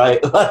that, right?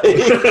 Like,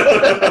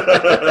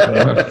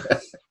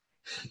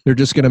 They're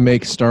just going to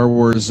make Star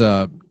Wars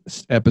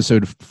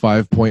episode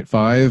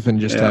 5.5 and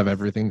just Yeah. have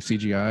everything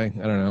CGI.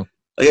 I don't know.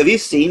 like, have you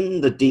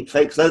seen the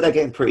deepfakes though? They're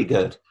getting pretty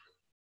good.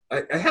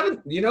 I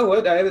haven't. You know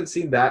what? I haven't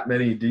seen that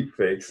many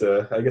deepfakes.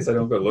 I guess I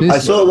don't go look. This- I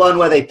saw one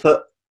where they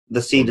put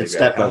the scene in Maybe I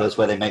Step have. Brothers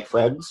where they make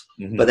friends,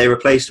 Mhm. but they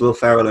replaced Will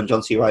Ferrell and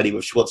John C. Reilly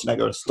with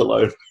Schwarzenegger and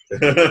Stallone,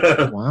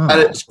 Wow. and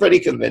it's pretty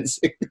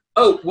convincing.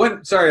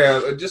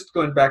 Just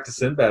going back to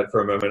Sinbad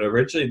for a moment.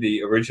 Originally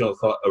the original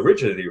thought,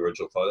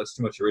 that's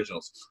too much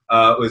originals,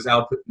 was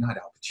not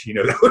Al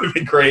Pacino, that would have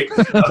been great.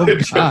 Oh,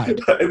 God.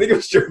 I think it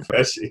was Joe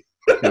Pesci.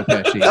 Joe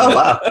Pesci. Oh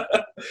wow!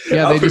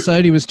 Yeah, they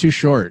decided he was too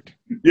short.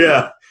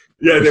 Yeah,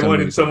 For they some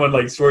wanted reason. someone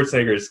like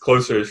Schwarzenegger's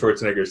closer to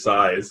Schwarzenegger's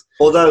size.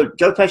 Although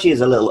Joe Pesci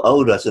is a little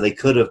older, so they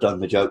could have done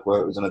the joke where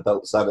it was an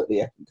adult son at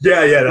the end.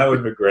 Yeah, that would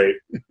have been great.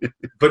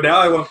 But now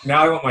I want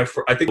my.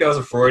 I think that was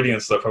a Freudian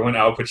slip. I want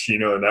Al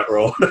Pacino in that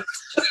role.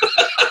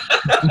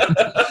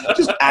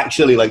 Just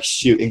actually like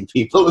shooting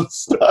people and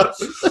stuff.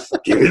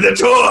 Give me the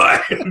toy.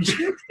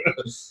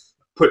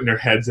 Putting their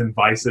heads in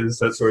vices,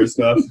 that sort of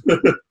stuff.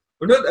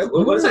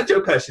 Was that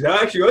Joe Pesci?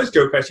 That actually was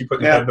Joe Pesci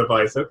putting Yeah. his head in the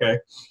vice. Okay.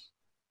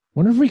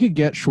 Wonder if we could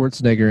get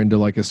Schwarzenegger into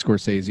like a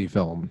Scorsese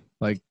film.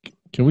 Like,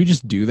 can we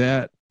just do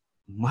that?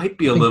 Might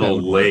be a think that little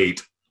would work.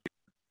 late.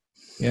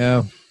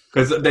 Yeah.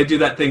 Because they do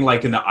that thing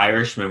like in The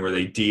Irishman where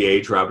they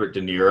de-age Robert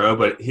De Niro,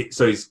 but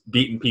so he's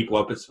beating people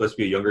up. It's supposed to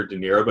be a younger De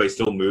Niro, but he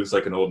still moves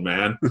like an old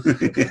man.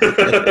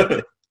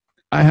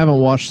 I haven't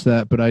watched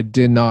that, but I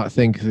did not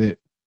think that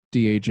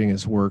de-aging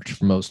has worked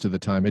for most of the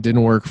time. It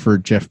didn't work for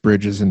Jeff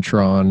Bridges and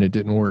Tron. It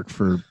didn't work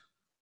for...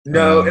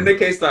 No, in the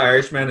case of The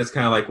Irishman, it's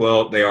kind of like,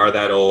 well, they are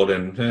that old,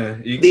 and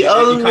you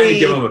kind of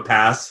give them a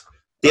pass.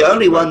 The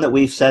only one that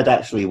we've said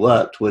actually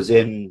worked was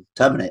in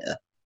Terminator.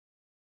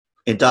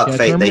 In Dark Yeah,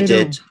 Fate, Terminator-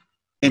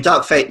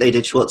 they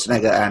did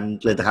Schwarzenegger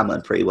and Linda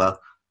Hamilton pretty well.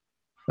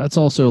 That's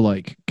also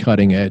like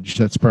cutting edge.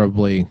 That's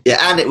probably... Yeah,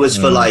 and it was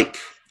for like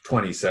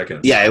 20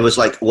 seconds. it was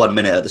like 1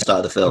 minute at the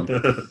start of the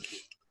film.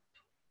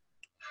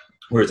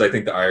 Whereas I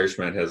think The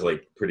Irishman has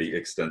like pretty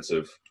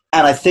extensive.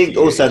 And I think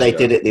also they Yeah.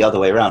 did it the other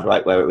way around,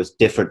 right, where it was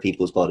different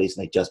people's bodies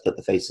and they just put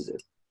the faces in.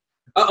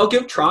 I'll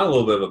give Tron a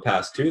little bit of a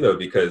pass too, though,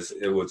 because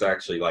it was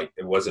actually like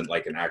it wasn't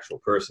like an actual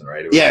person,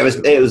 right? Yeah, it was.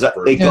 They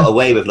Yeah. got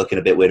away with looking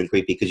a bit weird and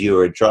creepy because you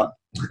were in Tron.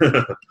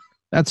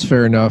 That's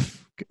fair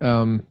enough.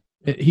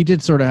 He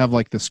did sort of have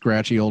like the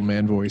scratchy old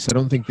man voice. I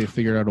don't think they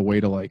figured out a way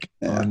to like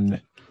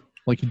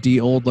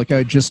de-old. Like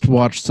I just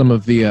watched some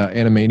of the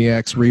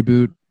Animaniacs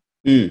reboot,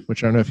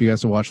 which I don't know if you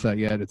guys have watched that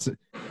yet.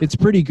 It's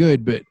pretty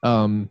good, but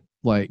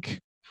like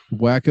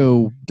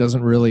Wacko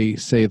doesn't really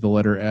say the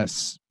letter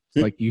S.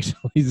 Like he's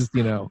he has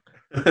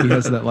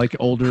that like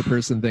older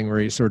person thing where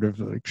he's sort of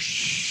like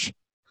shh.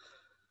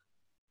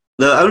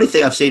 The only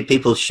thing I've seen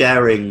people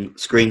sharing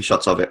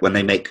screenshots of it when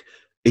they make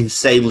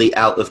insanely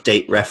out of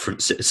date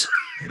references.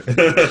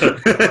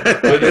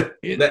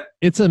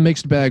 It's a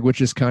mixed bag,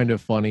 which is kind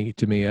of funny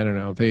to me. I don't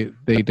know.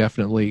 They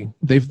definitely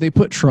they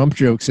put Trump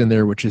jokes in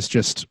there, which is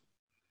just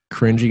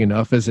cringy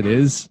enough as it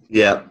is.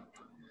 Yeah.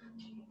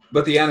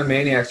 But the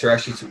Animaniacs are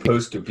actually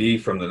supposed to be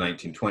from the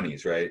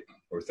 1920s, right?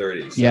 Or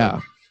 30s. So Yeah.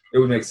 it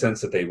would make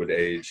sense that they would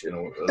age in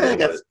a little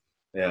guess. bit.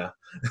 Yeah.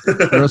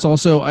 There was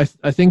also I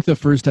think the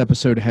first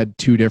episode had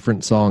 2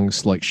 different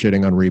songs like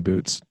shitting on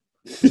reboots.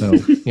 So,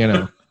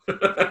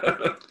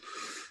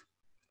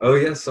 Oh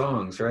yeah,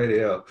 songs, right?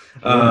 Yeah.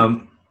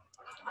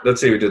 Let's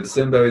see, we did the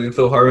Sinbad, we did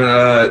Phil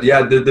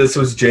Hartman. This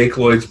was Jake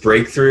Lloyd's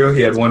breakthrough.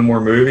 He had one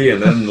more movie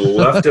and then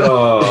left it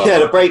all. Yeah,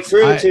 a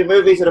breakthrough, 2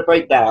 movies, and a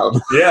breakdown.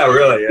 Yeah,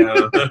 really.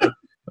 Yeah.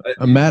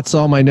 Matt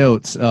saw my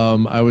notes.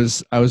 I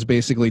was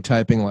basically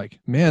typing like,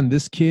 man,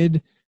 the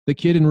kid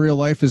in real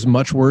life is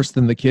much worse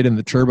than the kid in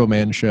the Turbo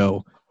Man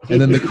show.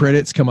 And then the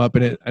credits come up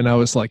in it, and I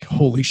was like,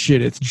 holy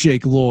shit, it's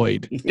Jake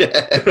Lloyd.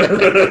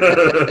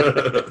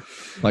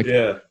 Like,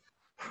 yeah.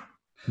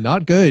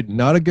 Not good.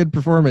 Not a good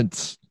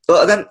performance.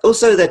 But then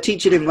also they're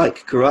teaching him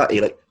like karate.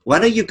 Like,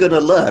 when are you going to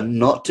learn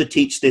not to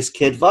teach this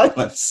kid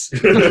violence?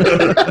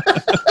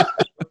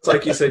 It's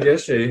like you said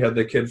yesterday, you had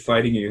the kid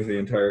fighting you the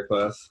entire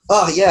class.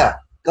 Oh, yeah.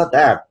 God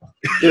damn.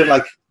 Doing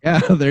like, Yeah,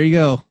 there you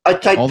go. I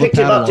All the picked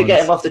him up to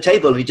get Padawans. him off the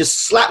table, and he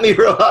just slapped me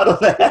real hard on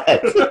the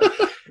head.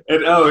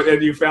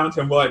 And you found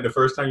him what? The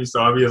first time you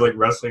saw him, he was like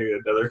wrestling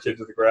another kid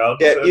to the ground.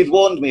 Yeah, you'd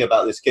warned me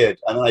about this kid,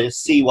 and then I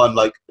just see one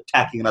like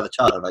attacking another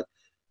child. I'm like,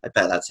 I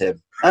bet that's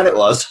him. And it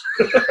was.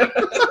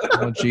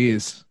 Oh,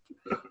 jeez.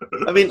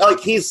 I mean,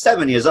 like, he's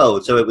 7 years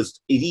old, so it's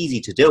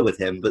easy to deal with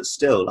him, but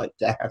still, like,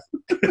 damn.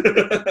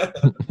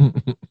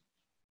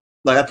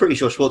 Like, I'm pretty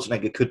sure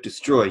Schwarzenegger could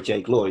destroy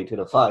Jake Lloyd in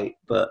a fight,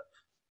 but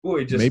Boy,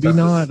 he just Maybe stuck his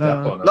not,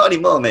 step on him. not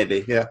anymore,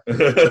 maybe, yeah.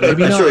 Maybe I'm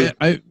not.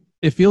 sure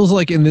It feels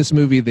like in this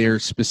movie they're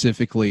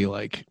specifically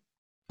like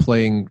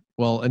playing,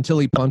 well, until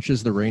he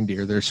punches the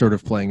reindeer, they're sort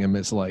of playing him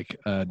as like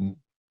a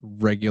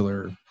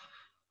regular,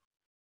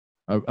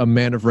 a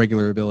man of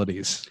regular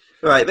abilities.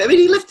 Right, but I mean,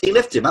 he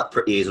lifts him up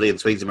pretty easily and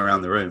swings him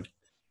around the room.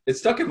 It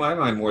stuck in my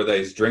mind more that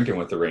he's drinking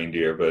with the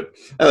reindeer, but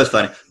That was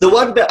funny. The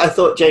one bit I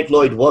thought Jake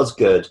Lloyd was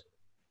good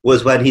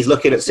was when he's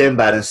looking at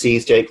Sinbad and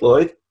sees Jake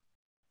Lloyd.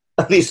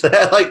 And he's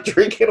there, like,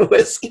 drinking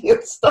whiskey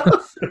and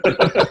stuff.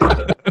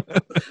 That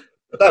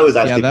was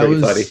actually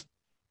pretty funny.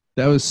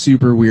 That was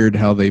super weird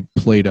how they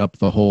played up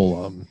the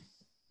whole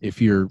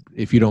if you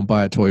don't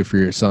buy a toy for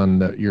your son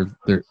that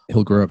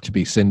he'll grow up to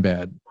be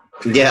Sinbad.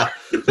 Yeah.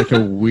 It's like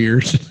a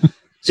weird.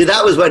 See,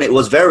 that was when it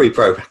was very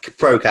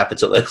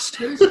pro-capitalist.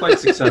 he was quite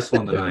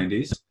successful in the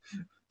 90s.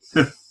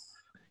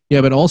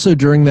 Yeah, but also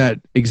during that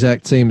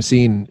exact same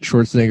scene,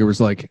 Schwarzenegger was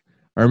like,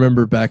 I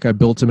remember back, I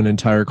built him an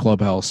entire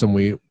clubhouse and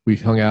we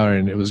hung out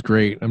and it was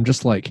great. I'm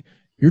just like,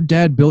 your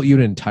dad built you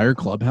an entire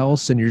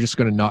clubhouse and you're just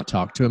going to not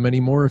talk to him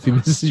anymore if he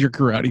misses your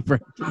karate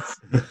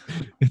practice.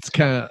 It's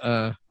kind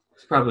of...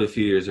 It's probably a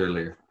few years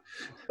earlier.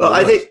 Well,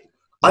 I think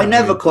I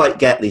never quite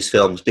get these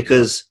films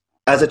because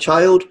as a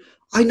child,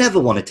 I never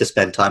wanted to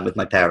spend time with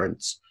my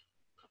parents.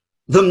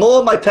 The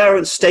more my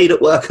parents stayed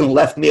at work and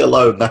left me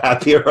alone, the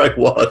happier I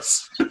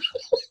was.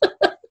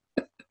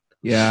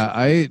 Yeah,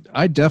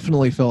 I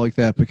definitely felt like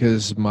that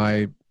because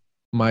my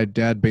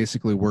dad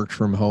basically worked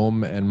from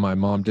home and my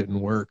mom didn't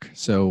work.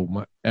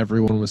 So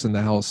everyone was in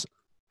the house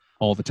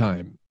all the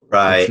time.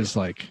 Right. It's just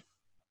like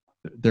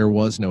there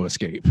was no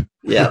escape.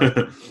 Yeah.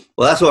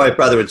 Well, that's what my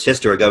brother and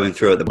sister are going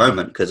through at the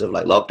moment because of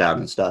like lockdown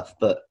and stuff.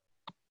 But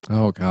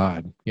Oh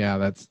God.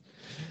 Yeah,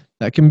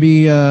 that can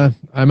be I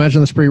imagine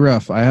that's pretty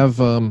rough. I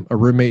have a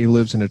roommate who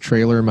lives in a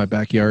trailer in my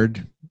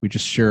backyard. We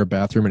just share a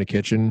bathroom and a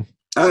kitchen.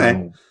 okay.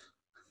 So,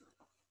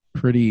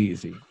 pretty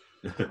easy.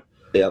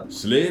 Yeah.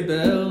 Sleigh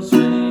bells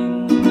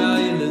ring, are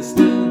you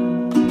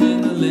listening?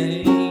 In the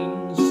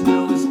lane,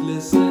 snow is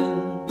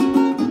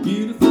glistening. A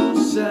beautiful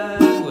sight,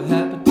 what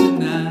happened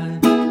tonight?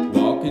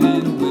 Walking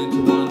in a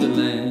winter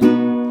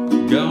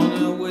wonderland.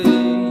 Gone away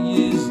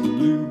is the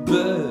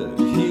bluebird,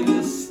 here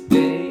to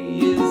stay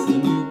is the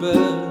new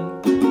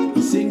bird.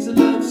 He sings a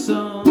love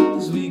song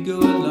as we go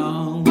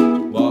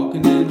along,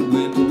 walking in a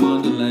winter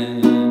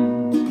wonderland.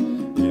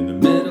 In the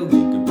meadow we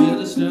could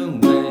build a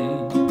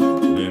snowman,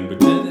 and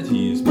pretend that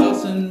he is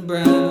Parson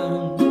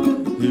Brown.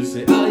 He'll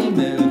say, are you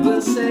married?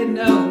 We'll say,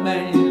 no,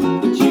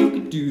 man, but you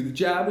could do the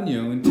job when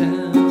you're in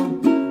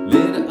town.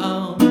 Later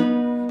on,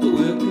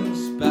 we'll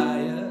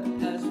conspire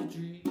as we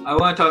dream. I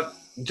want to talk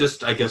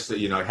just, I guess, that,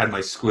 I had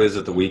my squiz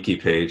at the wiki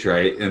page,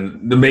 right?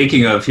 And the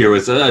making of here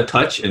was a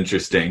touch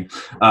interesting.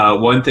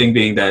 One thing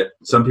being that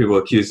some people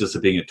accused us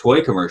of being a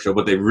toy commercial,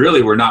 but they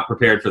really were not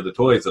prepared for the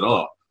toys at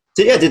all.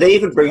 So, yeah, did they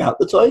even bring out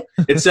the toy?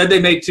 It said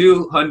they made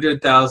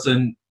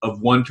 200,000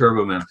 of one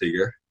Turbo Man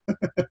figure,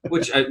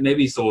 which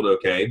maybe sold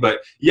okay. But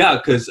yeah,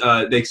 because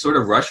they sort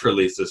of rush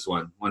released this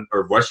one,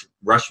 or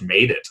rush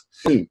made it.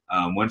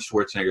 Once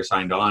Schwarzenegger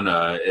signed on,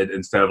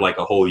 instead of like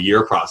a whole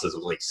year process, it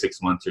was like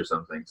 6 months or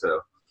something. So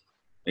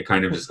it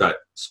kind of just got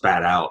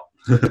spat out.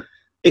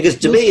 Because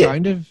to me,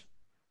 kind of.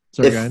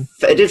 Sorry, go ahead.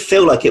 it did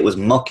feel like it was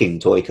mocking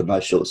toy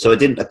commercials, so it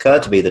didn't occur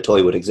to me the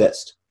toy would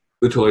exist.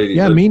 The toy.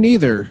 Yeah, me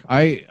neither.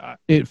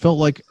 It felt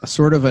like a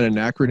sort of an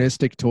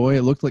anachronistic toy.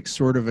 It looked like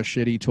sort of a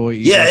shitty toy.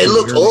 Yeah, it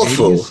looked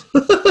awful.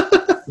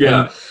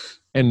 Yeah.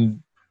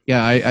 And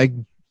yeah,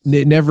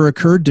 it never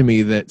occurred to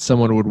me that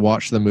someone would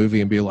watch the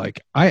movie and be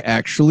like, I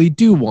actually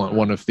do want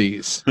one of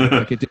these.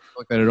 Like, it didn't look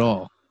like that at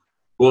all.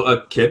 Well,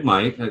 a kid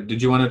might.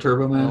 Did you want a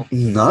Turbo Man?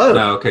 No.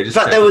 No, okay. In Just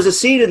fact, check. there was a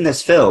scene in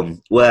this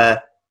film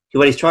where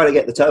when he's trying to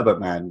get the Turbo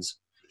Mans,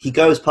 he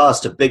goes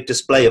past a big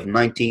display of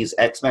 90s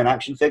X-Men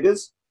action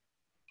figures.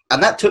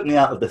 And that took me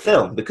out of the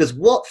film because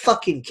what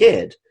fucking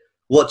kid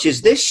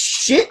watches this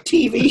shit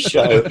TV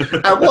show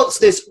and wants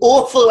this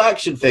awful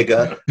action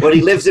figure when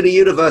he lives in a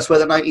universe where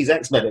the 90s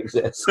X-Men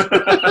exist.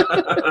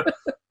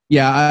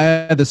 Yeah, I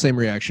had the same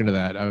reaction to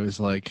that. I was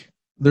like,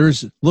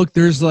 there's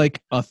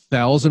like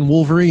 1,000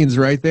 Wolverines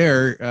right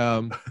there.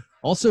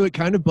 Also, it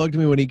kind of bugged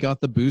me when he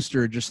got the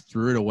booster and just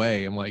threw it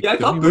away. I'm like, Yeah, I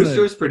thought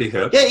Booster was pretty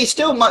hip. Yeah, he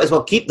still might as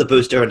well keep the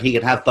booster and he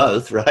can have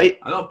both, right?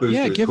 I thought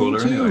Booster was give him cooler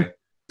two. anyway.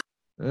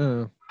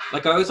 Oh.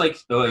 Like, I was like,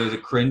 oh, it was a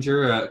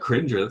Cringer.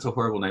 Cringer, that's a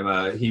horrible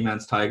name.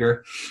 He-Man's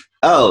tiger.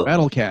 Oh,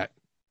 Battle Cat.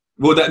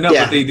 Well, that, no,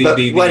 yeah, but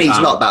when he's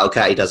not Battle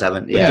Cat, he does have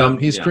it. Yeah. Dumb-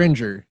 he's yeah.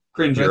 Cringer.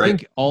 Cringer, But I right?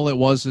 think all it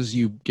was is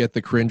you get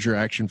the Cringer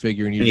action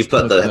figure and you And you just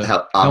put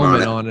the armor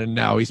helmet on it. on, and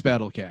now he's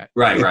Battle Cat.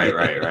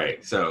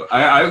 Right. So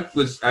I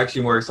was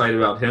actually more excited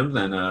about him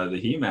than the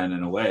He-Man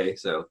in a way.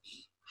 So,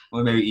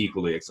 well, maybe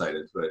equally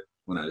excited, but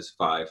when I was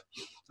 5.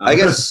 I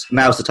guess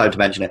now's the time to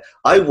mention it.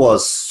 I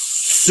was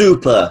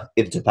super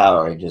into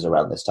Power Rangers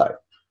around this time.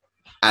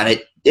 And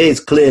it is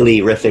clearly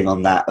riffing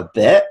on that a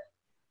bit.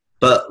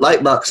 But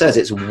like Mark says,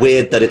 it's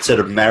weird that it's an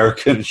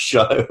American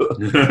show.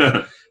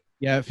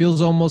 Yeah, it feels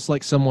almost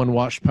like someone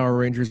watched Power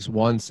Rangers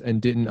once and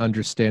didn't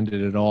understand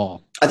it at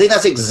all. I think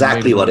that's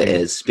exactly what it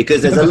is.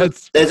 Because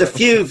there's a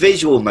few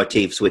visual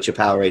motifs which are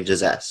Power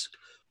Rangers-esque.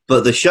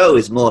 But the show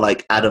is more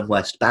like Adam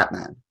West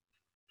Batman.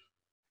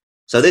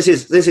 So this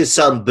is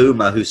some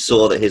boomer who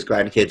saw that his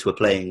grandkids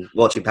were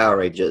watching Power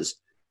Rangers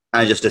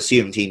and just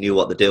assumed he knew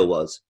what the deal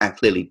was and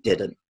clearly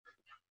didn't.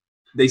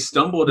 They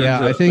stumbled Yeah,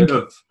 into I think- a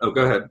bit of... Oh,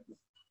 go ahead.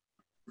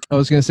 I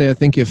was gonna say, I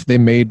think if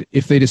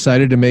they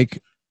decided to make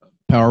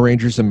Power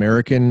Rangers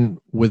American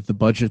with the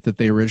budget that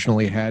they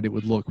originally had, it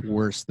would look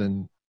worse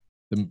than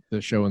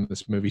the show in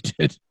this movie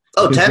did.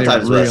 Oh, Because 10 they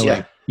times worse, really-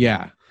 yeah.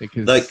 Yeah,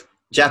 because Like,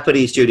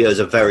 Japanese studios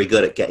are very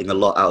good at getting a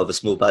lot out of a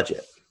small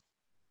budget.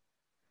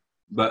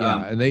 But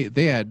yeah, and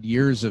they had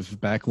years of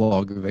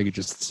backlog that they could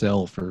just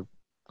sell for.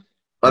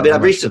 I mean, the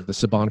rest of the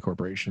Saban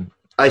Corporation.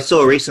 I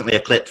saw recently a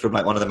clip from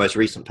like one of the most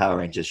recent Power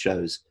Rangers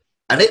shows,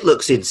 and it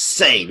looks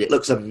insane. It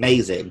looks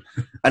amazing,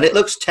 and it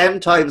looks 10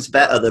 times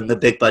better than the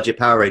big budget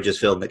Power Rangers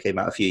film that came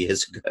out a few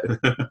years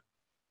ago.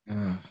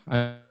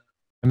 I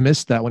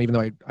missed that one, even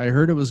though I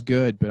heard it was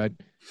good, but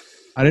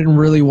I didn't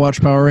really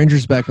watch Power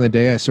Rangers back in the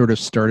day. I sort of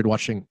started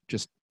watching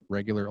just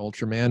regular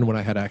Ultraman when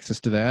I had access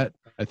to that.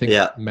 I think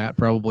Yeah. Matt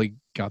probably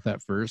got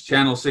that first.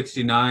 Channel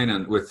 69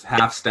 and with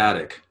half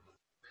static.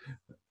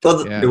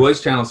 Well, Yeah. It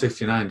was Channel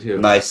 69 too.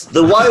 nice.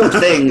 The wild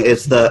thing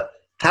is that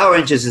Power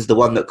Rangers is the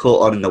one that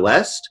caught on in the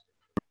West,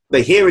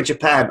 but here in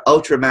Japan,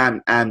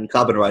 Ultraman and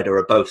Kamen Rider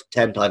are both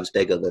 10 times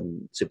bigger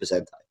than Super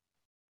Sentai.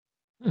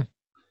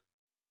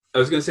 I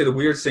was going to say the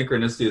weird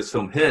synchronicity this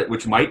film hit,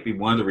 which might be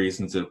one of the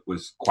reasons it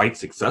was quite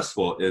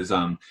successful, is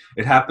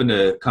it happened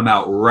to come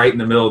out right in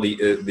the middle of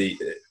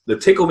the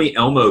Tickle Me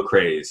Elmo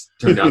craze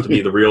turned out to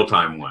be the real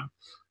time one.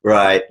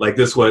 Right. Like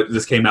this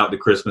came out the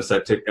Christmas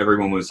that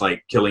everyone was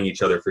like killing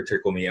each other for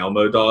Tickle Me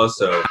Elmo dolls.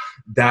 So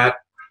that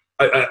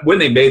when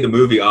they made the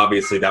movie,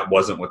 obviously that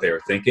wasn't what they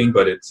were thinking,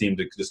 but it seemed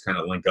to just kind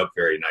of link up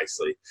very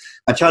nicely.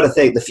 I'm trying to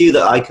think. The few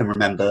that I can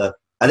remember,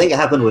 I think it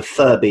happened with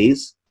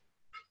Furbies,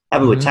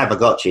 happened with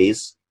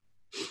Tamagotchis.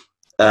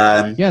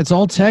 Yeah, it's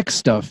all tech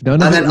stuff. None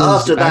of And it then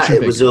was after that, action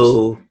it was figures.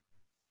 all.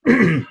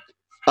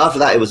 After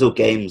that, it was all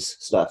games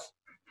stuff.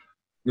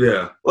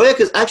 Yeah. Well, yeah,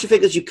 because action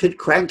figures you could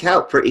crank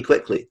out pretty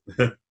quickly.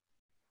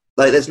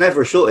 Like, there's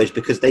never a shortage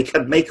because they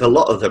can make a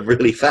lot of them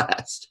really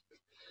fast.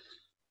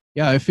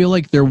 Yeah, I feel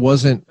like there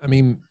wasn't. I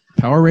mean,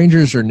 Power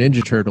Rangers or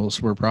Ninja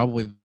Turtles were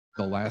probably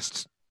the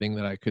last thing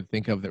that I could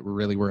think of that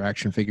really were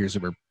action figures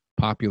that were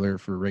popular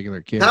for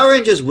regular kids. Power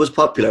Rangers was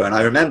popular, and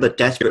I remember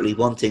desperately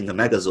wanting the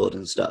Megazord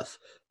and stuff.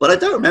 But I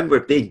don't remember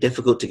it being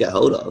difficult to get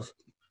hold of.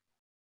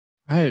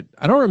 I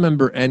don't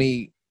remember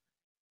any.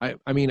 I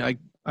mean,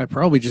 I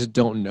probably just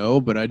don't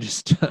know, but I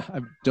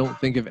don't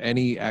think of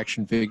any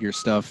action figure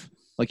stuff.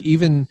 Like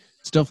even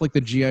stuff like the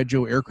G.I.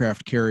 Joe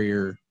aircraft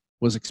carrier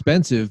was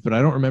expensive, but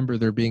I don't remember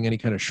there being any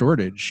kind of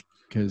shortage.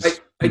 Because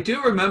I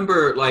do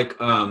remember, like,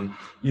 in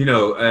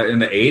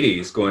the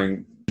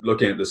 80s,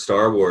 looking at the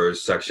Star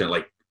Wars section,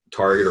 like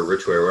Target or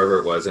Ridgeway or wherever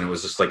it was, and it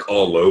was just like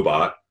all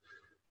Lobot.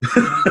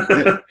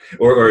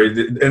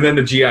 and then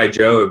the G.I.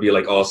 Joe would be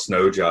like all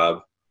Snow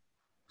Job.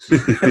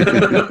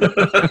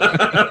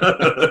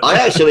 I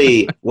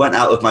actually went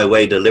out of my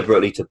way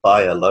deliberately to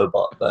buy a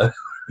Lobot, though.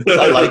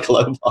 I like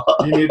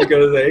Lobot. You need to go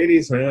to the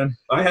 80s, man.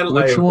 I had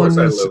Which of course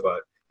I had one is- Lobot.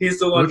 He's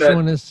the one which that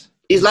one is?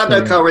 He's Lando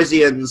Yeah.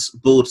 Calrissian's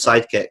bald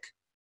sidekick.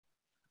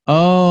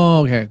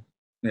 Oh, okay. I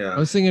yeah.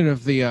 was thinking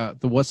of the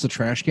what's the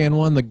trash can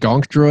one? The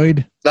Gonk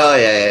droid. Oh,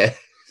 yeah.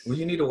 Well,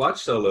 you need to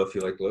watch Solo if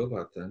you like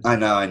Lobot then. I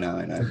know.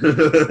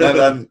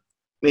 No,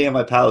 me and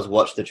my pals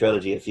watched the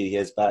trilogy a few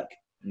years back,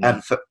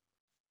 and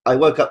I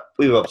woke up.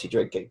 We were obviously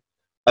drinking.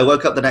 I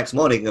woke up the next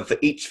morning, and for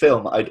each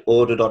film, I'd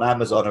ordered on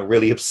Amazon a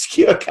really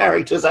obscure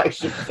character's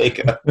action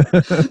figure.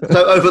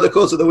 So over the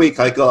course of the week,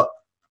 I got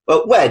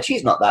Wedge.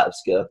 He's not that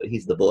obscure, but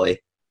he's the boy.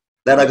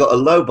 Then I got a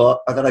Lobot,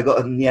 and then I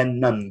got a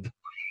Nien Nunb.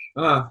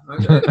 Ah,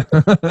 okay.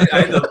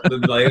 I had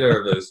the later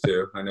of those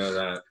two. I know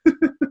that.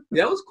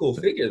 That was a cool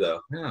figure,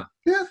 though. Yeah.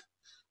 Yeah.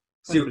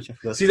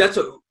 See, that's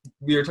what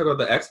we were talking about,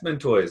 the X-Men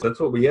toys. That's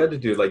what we had to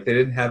do. Like, they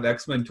didn't have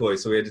X-Men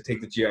toys, so we had to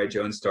take the G.I.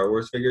 Joe and Star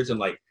Wars figures and,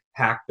 like,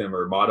 hack them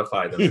or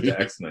modify them into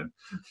X-Men.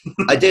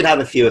 I did have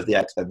a few of the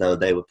X-Men, though.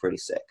 They were pretty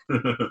sick.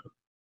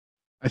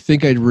 I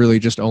think I really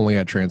just only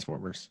had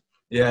Transformers.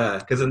 Yeah,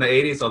 because in the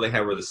 80s, all they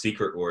had were the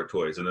Secret War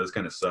toys, and those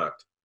kind of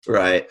sucked.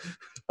 Right.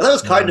 Well, that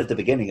was kind of the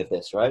beginning of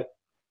this, right?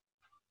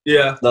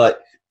 Yeah. Like,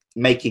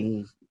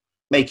 making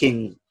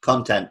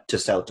content to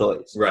sell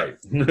toys. Right.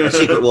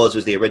 Secret Wars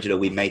was the original.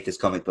 We made this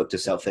comic book to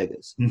sell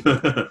figures.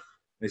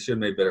 They should have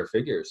made better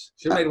figures.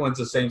 Should have made ones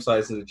the same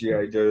size as the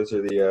G.I. Joes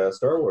or the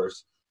Star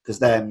Wars. Because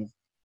then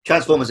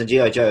Transformers and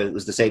G.I. Joe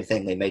was the same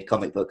thing. They made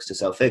comic books to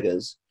sell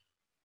figures.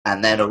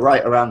 And then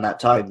right around that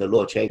time, the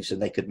law changed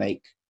and they could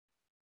make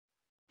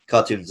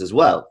cartoons as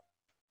well.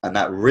 And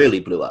that really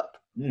blew up.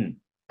 Mm.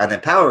 And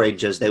then Power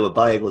Rangers, they were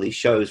buying all these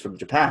shows from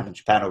Japan, and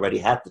Japan already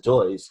had the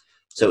toys.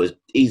 So it was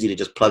easy to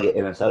just plug it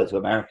in and sell it to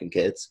American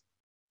kids.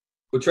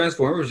 Well,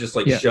 Transformers was just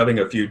like shoving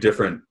a few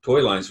different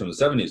toy lines from the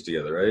 70s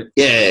together, right?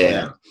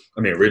 Yeah.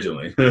 I mean,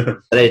 originally.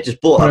 They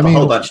just bought up a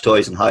whole bunch of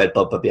toys and hired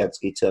Bob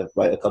Babianski to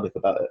write a comic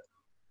about it.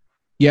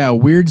 Yeah,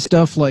 weird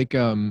stuff like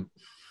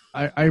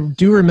I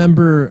do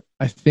remember,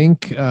 I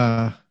think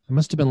I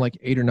must have been like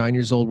 8 or 9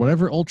 years old.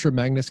 Whenever Ultra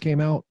Magnus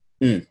came out,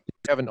 did you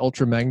have an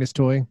Ultra Magnus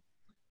toy?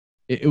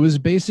 It was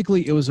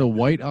basically, it was a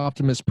white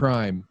Optimus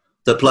Prime.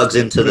 That plugs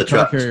into the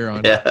truck. Carrier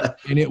on. Yeah.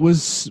 And it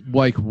was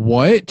like,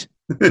 what?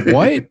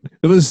 What?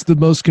 It was the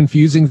most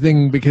confusing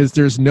thing because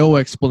there's no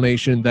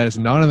explanation. That is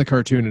not in the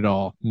cartoon at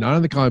all. Not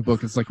in the comic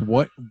book. It's like,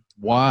 what?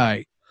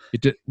 Why?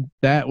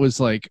 That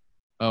was like,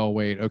 oh,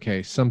 wait,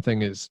 okay,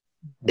 something is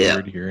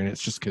weird here. And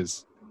it's just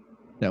because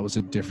that was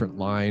a different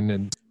line.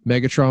 And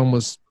Megatron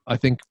was, I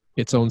think,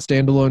 its own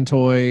standalone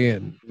toy.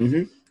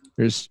 And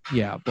there's,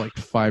 like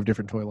 5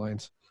 different toy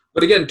lines.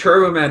 But again,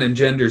 Turbo Man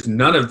engenders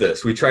none of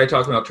this. We tried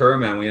talking about Turbo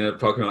Man, we ended up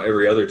talking about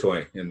every other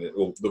toy in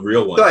the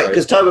real one. Right,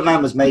 because Turbo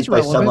Man was made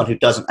by someone who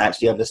doesn't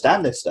actually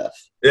understand this stuff.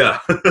 Yeah.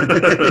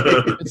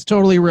 It's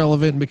totally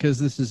irrelevant because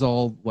this is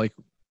all like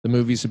the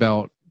movies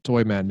about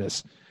toy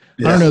madness.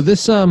 Yeah. I don't know,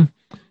 this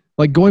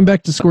like going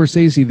back to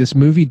Scorsese, this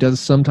movie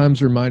does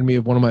sometimes remind me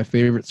of one of my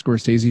favorite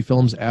Scorsese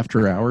films,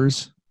 After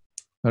Hours.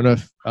 I don't know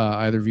if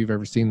either of you have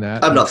ever seen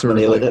that. I'm not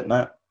familiar with it,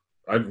 Matt.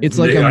 It's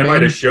like I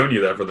might have shown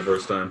you that for the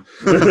first time.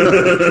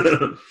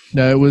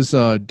 No, it was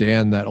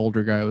Dan, that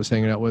older guy I was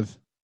hanging out with.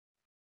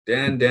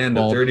 Dan, the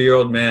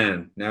 30-year-old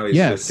man. Now he's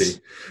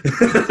 50.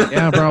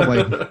 Yeah,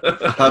 probably.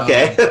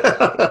 Okay.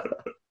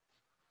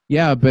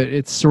 Yeah, but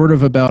it's sort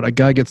of about a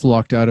guy gets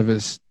locked out of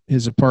his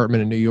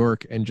apartment in New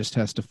York and just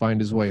has to find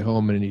his way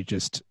home, and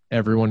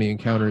everyone he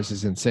encounters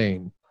is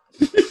insane.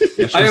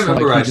 I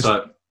remember I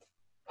thought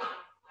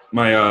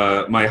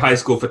my high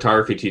school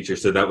photography teacher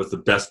said that was the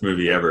best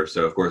movie ever,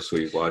 so of course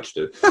we watched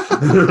it.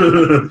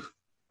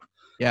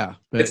 Yeah,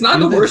 but it's not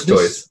the worst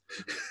choice.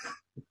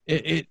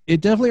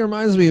 It definitely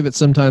reminds me of it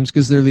sometimes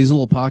because there are these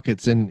little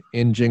pockets in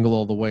Jingle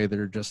All the Way that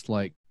are just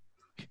like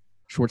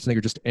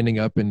Schwarzenegger just ending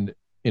up in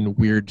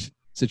weird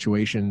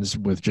situations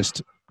with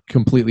just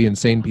completely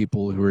insane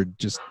people who are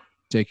just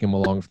taking him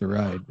along for the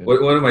ride.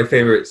 One of my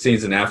favorite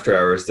scenes in After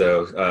Hours,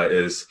 though,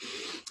 is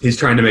he's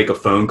trying to make a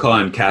phone call,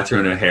 and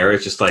Catherine O'Hara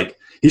is just like,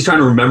 he's trying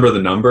to remember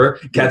the number.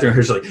 Catherine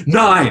O'Hara's like,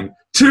 9,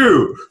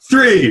 2,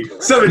 3,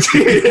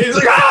 17. He's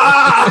like,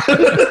 ah!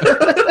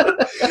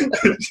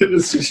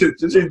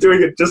 She's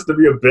doing it just to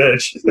be a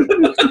bitch.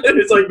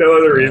 It's like no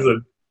other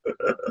reason.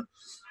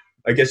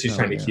 I guess she's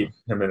trying to keep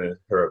him in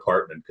her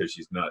apartment because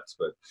she's nuts.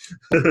 But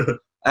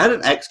I had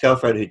an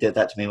ex-girlfriend who did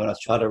that to me when I was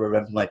trying to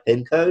remember my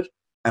PIN code,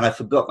 and I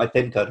forgot my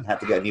PIN code and had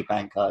to get a new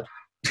bank card.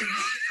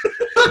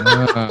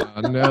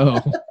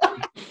 No.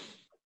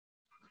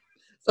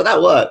 So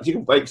that works. You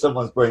can break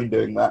someone's brain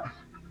doing that.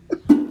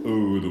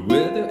 Oh, the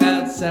weather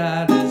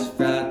outside is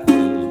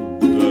frightful,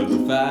 but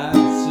the fire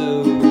is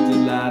so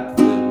delightful.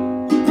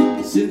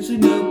 Since we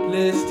no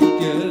place to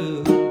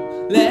go,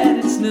 let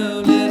it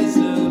snow, let it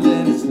snow,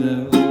 let it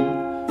snow.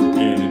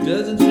 And it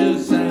doesn't show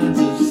signs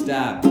of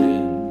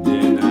stopping.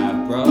 Then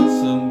I brought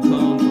some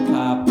corn for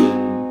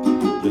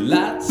popping. The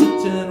lights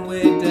are turned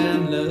way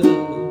down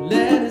low.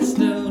 Let it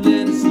snow,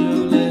 let it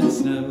snow, let it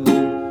snow.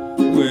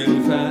 When we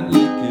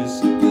finally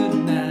kiss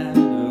goodnight,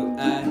 oh,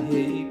 I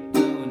hate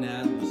going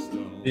out in the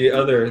snow.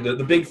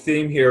 The big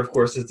theme here, of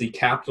course, is the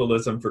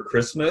capitalism for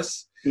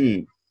Christmas.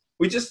 We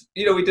just,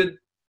 we did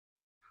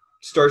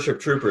Starship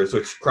Troopers,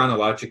 which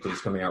chronologically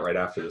is coming out right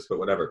after this, but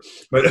whatever.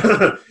 But,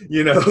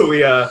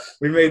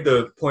 we made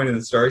the point in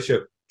the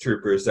Starship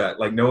Troopers that,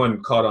 like, no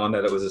one caught on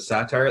that it was a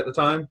satire at the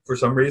time for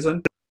some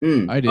reason.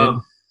 I did.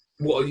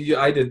 Well,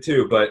 I did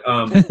too, but...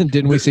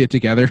 Didn't we see it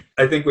together?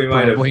 I think we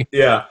might have.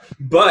 Yeah.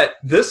 But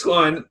this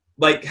one,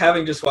 like,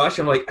 having just watched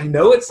it, I'm like, I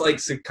know it's, like,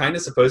 kind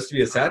of supposed to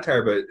be a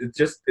satire, but it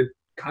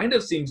kind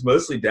of seems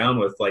mostly down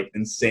with, like,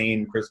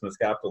 insane Christmas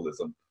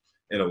capitalism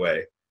in a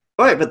way.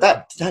 Right, but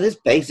that is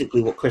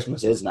basically what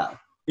Christmas is now.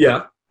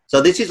 Yeah.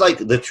 So this is like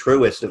the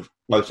truest of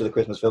most of the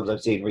Christmas films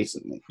I've seen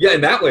recently. Yeah,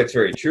 in that way, it's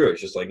very true.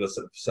 It's just like, let's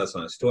obsess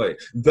on this toy.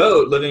 Though,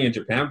 living in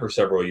Japan for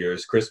several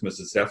years, Christmas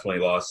has definitely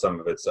lost some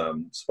of its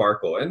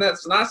sparkle. And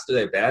that's not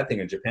a bad thing.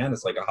 In Japan,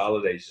 it's like a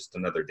holiday is just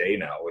another day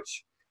now,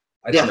 which,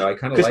 I don't know, I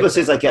kind of like Christmas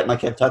is I get my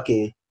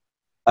Kentucky,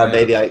 and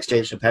maybe I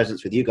exchange some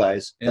presents with you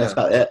guys. Yeah. That's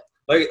about it.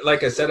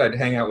 Like I said, I'd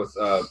hang out with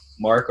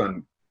Mark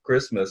on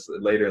Christmas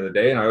later in the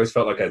day, and I always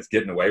felt like I was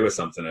getting away with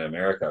something in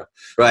America.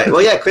 Right.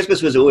 Well, yeah,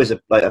 Christmas was always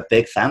a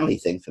big family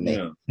thing for me.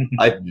 Yeah.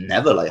 I've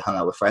never hung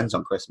out with friends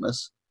on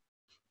Christmas.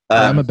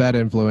 I'm a bad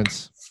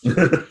influence.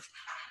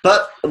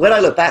 But when I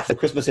look back, the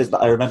Christmases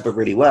that I remember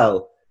really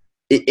well,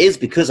 it is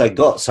because I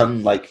got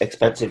some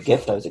expensive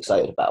gift I was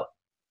excited about.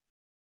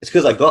 It's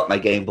because I got my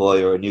Game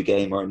Boy or a new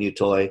game or a new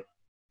toy.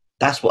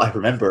 That's what I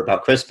remember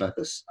about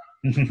Christmas.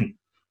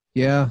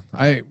 Yeah,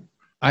 I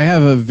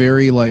have a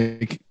very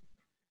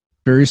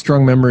very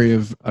strong memory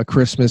of a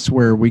Christmas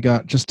where we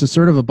got just a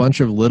sort of a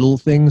bunch of little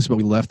things, but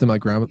we left in my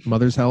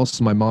grandmother's house.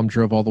 And my mom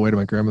drove all the way to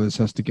my grandmother's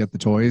house to get the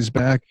toys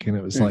back, and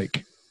it was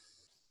like,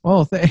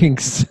 oh,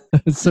 thanks.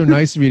 It's so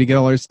nice of you to get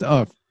all our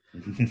stuff.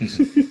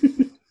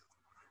 It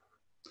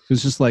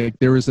was just like,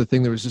 there was a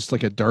thing that was just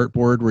like a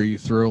dartboard where you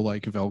throw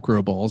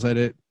Velcro balls at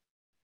it.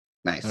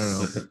 Nice. I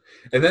don't know.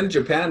 And then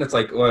Japan, it's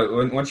like,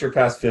 once you're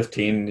past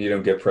 15, you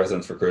don't get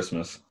presents for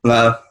Christmas.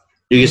 No,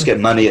 you just get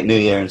money at New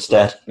Year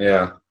instead.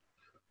 Yeah.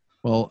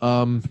 Well,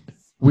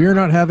 we're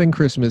not having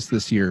Christmas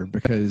this year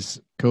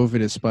because COVID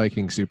is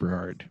spiking super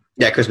hard.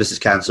 Yeah, Christmas is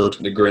cancelled.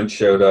 The Grinch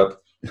showed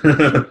up.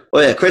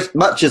 Well, yeah,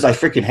 much as I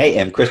freaking hate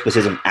him, Christmas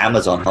is an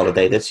Amazon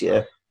holiday this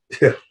year.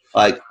 Yeah.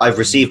 I've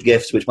received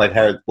gifts which my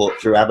parents bought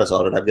through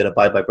Amazon, and I'm going to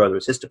buy my brother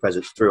and sister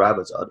presents through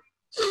Amazon.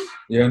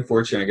 Yeah,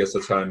 unfortunately, I guess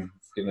that's how I'm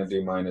going to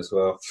do mine as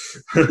well.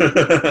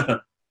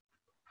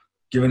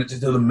 Giving it to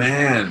the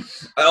man.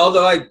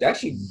 Although I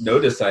actually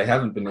noticed I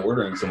haven't been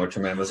ordering so much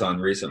from Amazon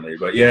recently.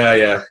 But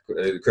yeah.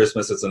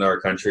 Christmas, it's in our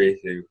country.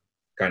 You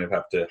kind of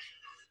have to.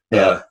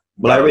 Yeah.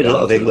 Well, I read a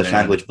lot of to the English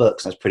man. language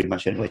books. That's pretty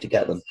much the only way to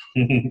get them.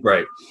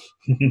 Right.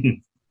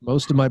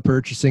 Most of my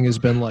purchasing has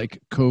been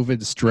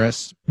COVID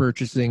stress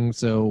purchasing,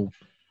 so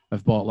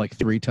I've bought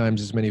 3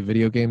 times as many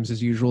video games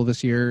as usual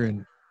this year,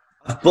 and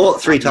I've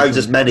bought 3 times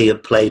as many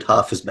and played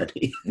half as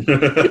many.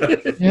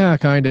 yeah,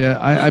 kind of.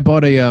 I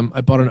bought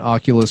an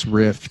Oculus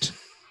Rift.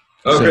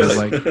 Oh, So,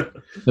 really?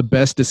 The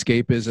best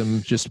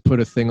escapism, just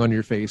put a thing on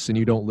your face and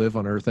you don't live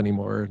on Earth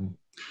anymore. And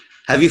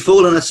Have you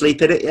fallen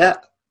asleep in it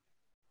yet?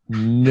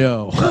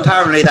 no.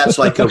 Apparently, that's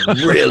a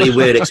really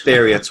weird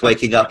experience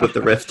waking up with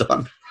the Rift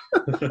on.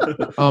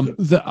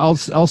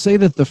 I'll say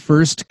that the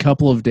first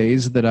couple of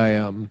days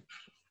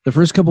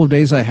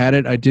I had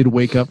it, I did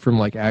wake up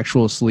from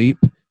actual sleep,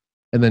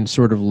 and then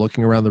sort of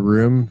looking around the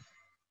room,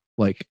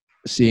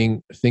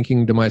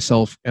 thinking to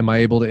myself, am I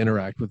able to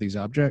interact with these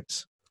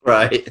objects?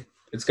 Right.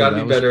 It's got to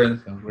that be was better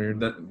in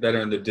weird.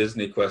 better in the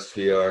Disney Quest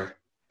VR.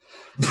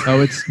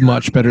 Oh, it's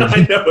much better.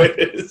 I know it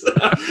is.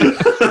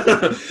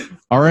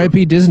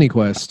 R.I.P. Disney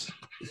Quest.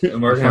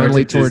 Mark Finally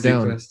Hamilton tore Disney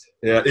down. Quest.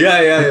 Yeah,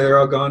 they're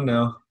all gone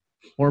now.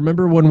 Well,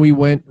 remember when we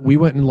went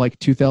in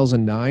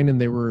 2009,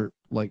 and they were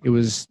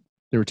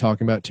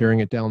talking about tearing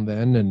it down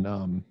then,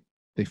 and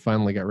they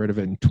finally got rid of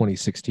it in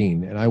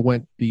 2016. And I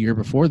went the year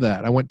before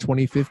that. I went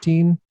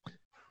 2015.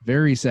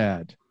 Very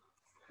sad.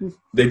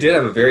 They did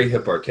have a very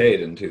hip arcade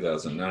in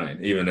 2009,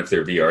 even if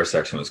their VR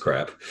section was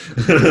crap.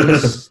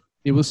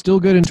 It was still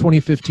good in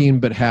 2015,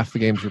 but half the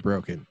games were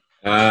broken.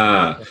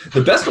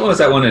 The best one was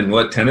that one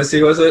in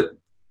Tennessee, was it?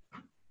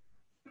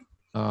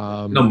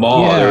 No,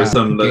 mall. Yeah, There was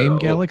some Game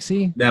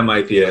Galaxy. That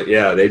might be it.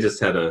 Yeah, they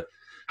just had a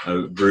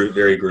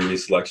very groovy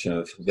selection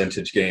of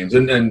vintage games,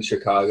 and then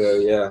Chicago.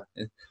 Yeah,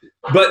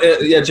 but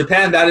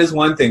Japan. That is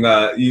one thing.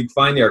 You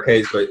find the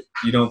arcades, but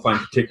you don't find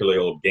particularly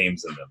old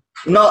games in them.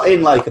 Not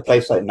in a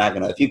place like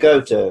Nagano. If you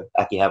go to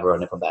Akihabara or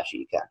Nipponbashi,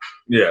 you can.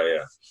 Yeah.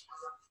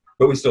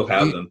 But we still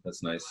have them.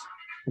 That's nice.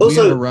 We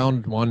Also- have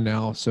around one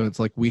now, so it's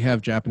we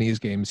have Japanese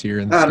games here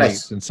in the Oh, States,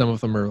 nice. and some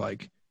of them are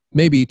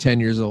maybe 10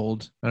 years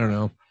old. I don't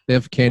know. They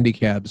have candy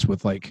cabs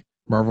with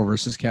Marvel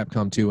vs.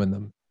 Capcom 2 in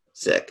them.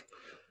 Sick.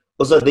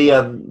 Also,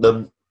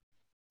 the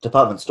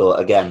department store,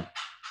 again,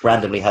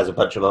 randomly has a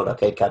bunch of old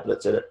arcade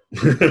cabinets in it.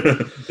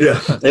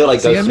 Yeah. They all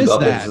See, I Ghosts and miss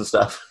Goblins that. and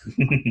stuff.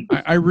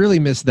 I really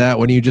miss that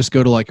when you just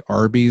go to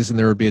Arby's and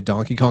there would be a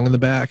Donkey Kong in the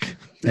back.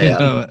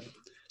 Yeah.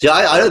 See,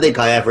 I don't think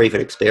I ever even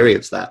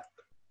experienced that.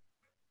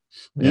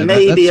 Yeah,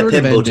 Maybe that a sort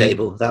of pinball ended.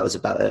 table. That was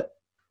about it.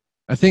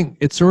 I think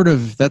that sort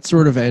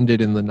of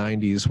ended in the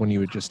 90s when you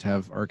would just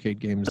have arcade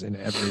games in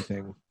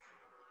everything,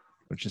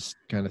 which is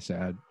kind of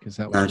sad because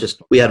that No, was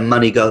we had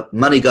money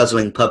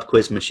guzzling pub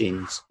quiz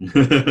machines.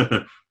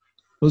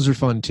 those are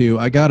fun too.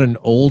 I got an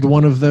old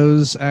one of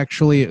those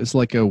actually. It was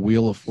like a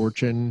Wheel of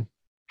Fortune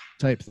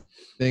type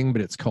thing,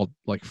 but it's called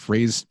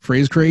phrase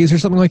craze or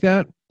something like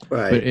that.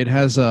 Right. But it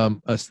has a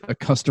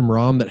custom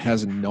ROM that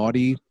has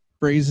naughty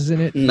phrases in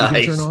it.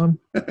 Nice. You can turn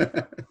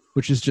on,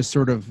 which is just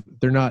sort of,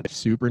 they're not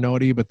super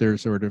naughty, but they're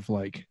sort of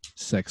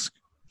sex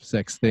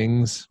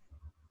things.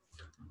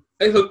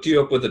 I hooked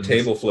you up with a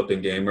table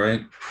flipping game,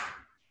 right?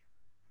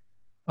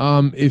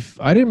 If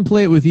I didn't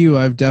play it with you,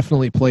 I've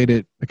definitely played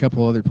it a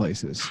couple other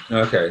places.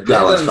 Okay. Do they That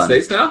have was that in the fun.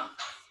 States now?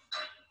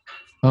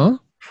 Huh?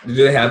 Do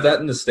they have that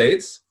in the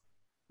States?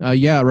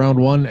 Yeah, round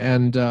one,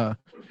 and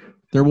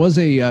there was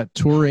a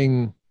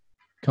touring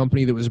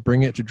company that was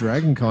bringing it to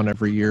Dragon Con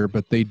every year,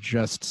 but they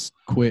just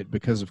quit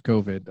because of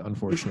COVID,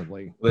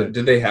 unfortunately. But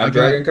Did they have I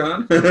got-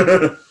 Dragon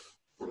Con?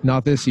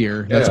 not this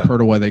year. That's Yeah. part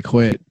of why they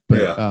quit.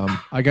 But Yeah.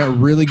 I got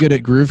really good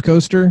at Groove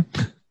Coaster.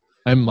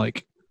 I'm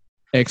like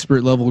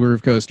expert level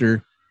Groove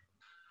Coaster.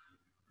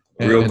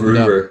 Real And,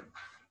 groover.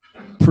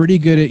 pretty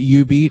good at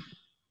U-Beat.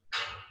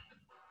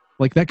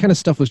 Like that kind of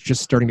stuff was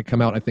just starting to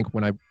come out, I think,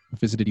 when I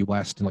visited you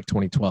last in like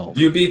 2012.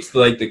 You beats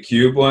like the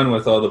cube one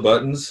with all the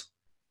buttons?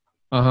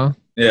 Uh-huh.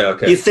 Yeah,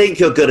 okay. You think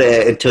you're good at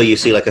it until you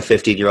see like a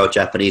 15-year-old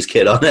Japanese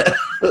kid on it.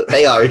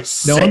 They are No,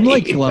 insane.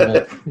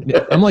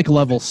 I'm like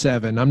level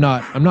 7. I'm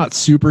not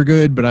super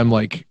good, but I'm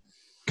like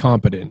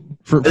competent.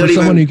 For don't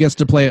someone even- who gets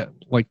to play it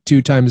like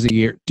 2 times a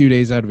year, 2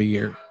 days out of a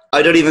year.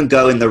 I don't even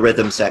go in the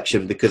rhythm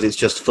section because it's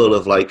just full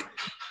of like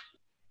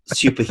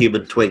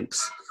superhuman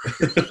twinks.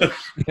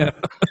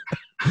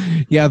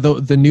 Yeah,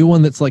 the new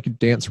one that's like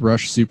Dance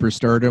Rush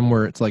Superstardom,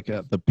 where it's like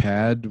the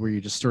pad where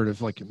you just sort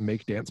of like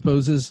make dance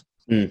poses.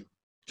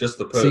 Just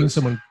the pose. Seeing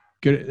someone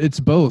good, it's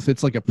both.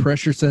 It's like a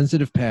pressure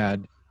sensitive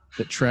pad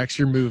that tracks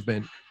your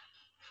movement,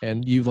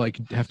 and you like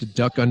have to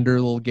duck under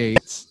little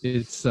gates.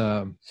 It's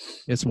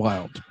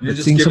wild. You're But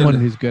just seeing giving someone the-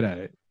 who's good at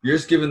it. You're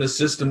just giving the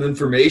system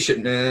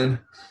information, man.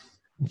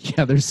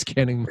 Yeah, they're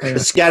scanning my.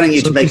 Scanning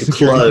you to make a Social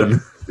Security.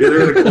 clone. Yeah,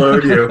 they're gonna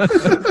clone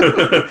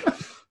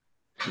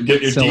you.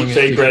 Get your selling deep it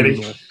fake to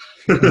ready.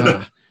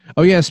 Google.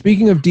 Oh yeah,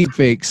 speaking of deep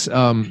fakes,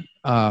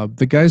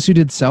 the guys who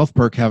did South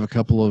Park have a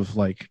couple of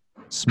like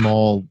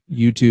small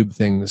YouTube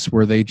things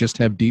where they just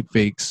have deep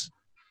fakes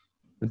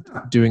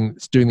doing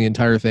the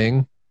entire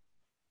thing.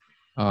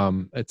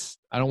 It's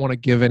I don't want to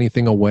give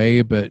anything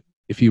away, but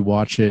if you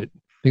watch it,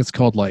 I think it's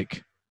called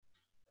like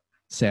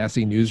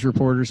Sassy News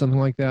Report or something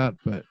like that.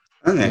 But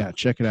Okay. yeah,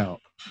 check it out.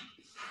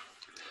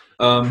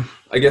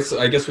 I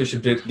guess we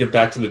should get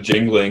back to the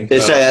jingling.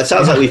 It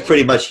sounds like we've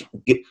pretty much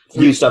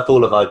used up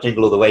all of our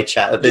Jingle All the Way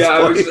chat at this Yeah,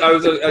 point. I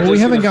was Well, we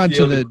haven't gotten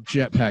to the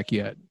jetpack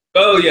yet.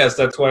 Oh yes,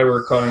 that's why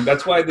we're calling.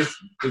 That's why this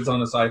is on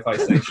the Sci-Fi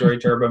Sanctuary.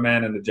 Turbo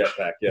Man and the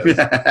jetpack.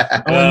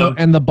 Yes.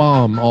 And the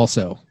bomb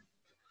also.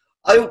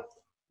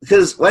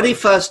 Because when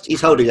he's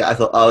holding it, I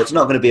thought, oh, it's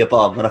not going to be a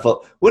bomb. And I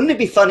thought, wouldn't it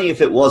be funny if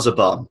it was a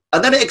bomb?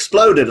 And then it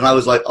exploded, and I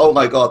was like, oh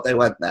my god, they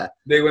went there.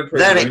 They went.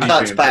 pretty Then it Looney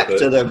cuts Tunes back with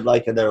to it. them,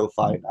 like, and they're all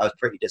fine. I was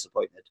pretty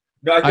disappointed.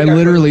 No, I think heard-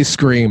 literally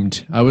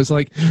screamed. I was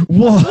like,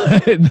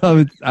 "What?"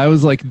 I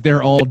was like,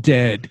 "They're all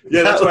dead."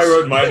 Yeah, that's why I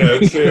wrote my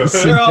notes too.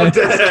 They're all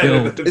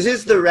dead. This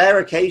is the rare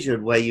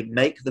occasion where you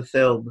make the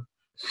film,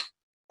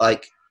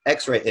 like,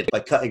 X-rated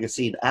by cutting a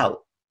scene out.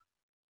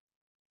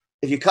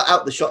 If you cut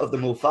out the shot of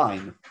them all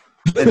fine,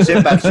 then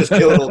Sinbad's just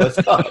killed all those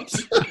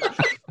cops.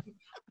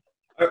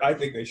 I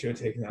think they should have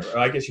taken that.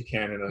 I guess you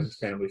can in a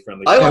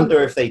family-friendly. I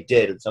wonder if they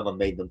did and someone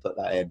made them put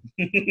that in.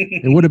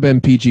 It would have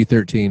been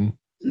PG-13.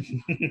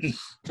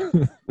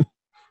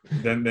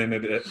 then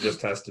it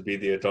just has to be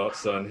the adult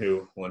son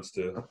who wants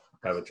to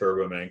have a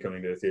Turbo Man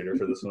coming to a theater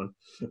for this one.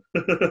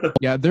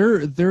 Yeah,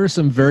 there are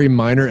some very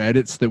minor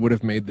edits that would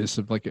have made this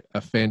like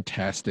a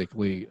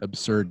fantastically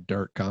absurd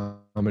dark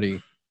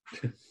comedy.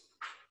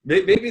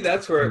 Maybe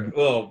that's where.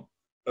 Well,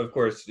 of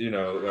course, I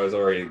was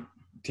already a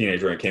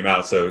teenager when it came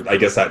out, so I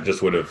guess that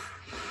just would have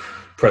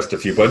pressed a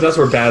few buttons. That's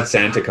where Bad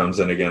Santa comes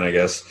in again, I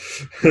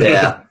guess.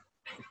 Yeah.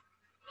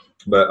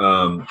 But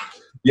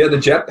yeah, the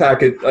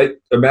jetpack. I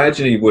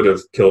imagine he would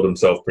have killed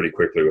himself pretty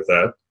quickly with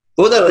that.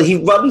 Although he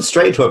runs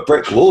straight to a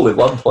brick wall at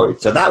one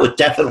point, so that would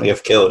definitely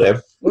have killed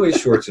him. Well,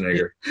 he's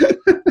Schwarzenegger.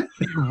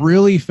 It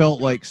really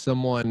felt like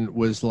someone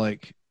was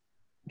like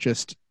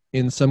just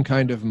in some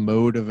kind of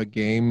mode of a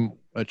game,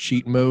 a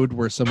cheat mode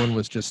where someone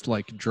was just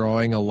like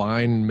drawing a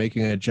line and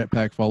making a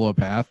jetpack follow a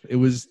path. It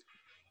was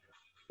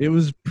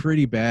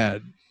pretty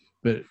bad,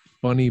 but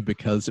funny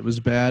because it was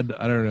bad.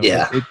 I don't know.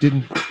 Yeah. It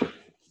didn't.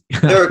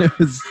 There It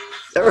was-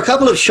 There were a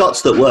couple of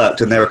shots that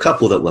worked, and there were a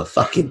couple that were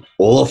fucking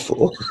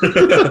awful.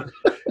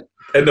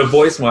 And the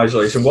voice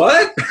modulation.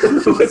 What?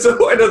 What's the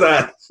point of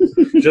that?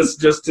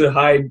 Just to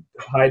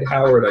hide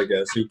Howard, I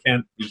guess, who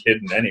can't be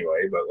hidden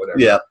anyway. But whatever.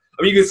 Yeah.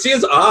 I mean, you can see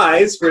his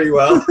eyes pretty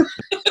well.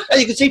 And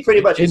you can see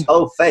pretty much his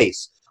whole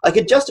face. I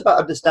could just about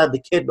understand the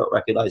kid not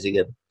recognizing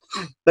him.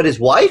 But his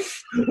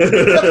wife?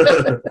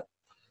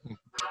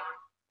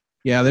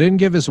 Yeah, they didn't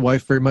give his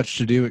wife very much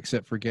to do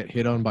except for get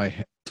hit on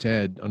by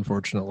Ted,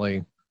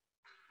 unfortunately.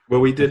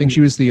 Well, we I did. think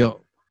she was the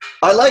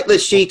I like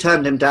that she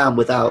turned him down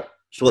without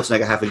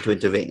Schwarzenegger having to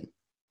intervene.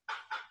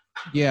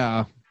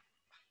 yeah.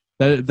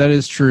 That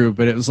is true,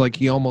 but it was like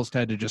he almost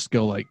had to just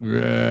go like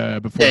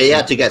 "Grr," before. Yeah, he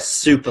had to get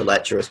super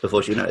lecherous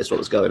before she noticed what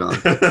was going on.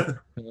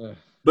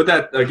 But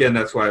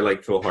that's why I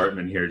like Phil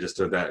Hartman here, just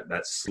to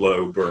that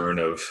slow burn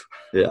of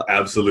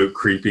absolute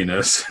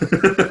creepiness.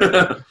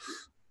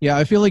 Yeah,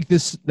 I feel like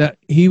that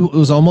he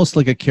was almost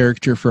like a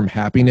character from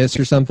Happiness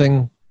or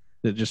something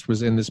that just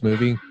was in this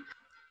movie.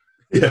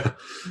 Yeah.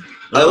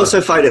 I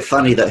also find it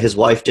funny that his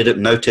wife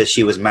didn't notice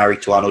she was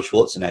married to Arnold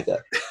Schwarzenegger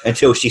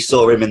until she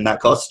saw him in that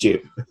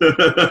costume.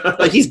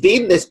 Like, he's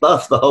been this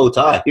buff the whole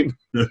time.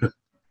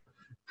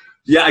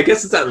 Yeah, I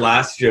guess it's that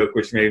last joke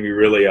which made me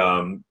really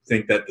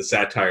think that the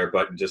satire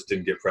button just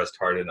didn't get pressed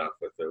hard enough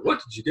with the,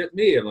 what did you get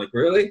me? I'm like,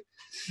 really?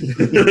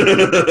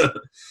 I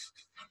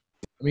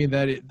mean,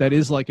 that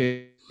is like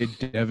a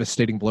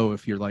devastating blow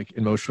if you're like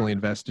emotionally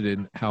invested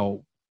in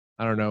how,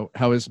 I don't know,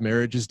 how his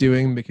marriage is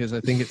doing, because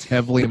I think it's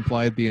heavily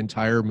implied the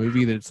entire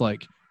movie that it's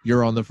like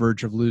you're on the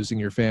verge of losing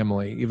your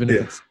family, even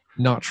if it's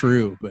not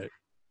true, but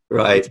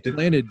Right. it's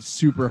landed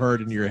super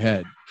hard in your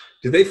head.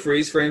 Did they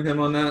freeze frame him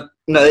on that?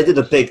 No, they did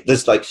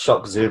this like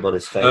shock zoom on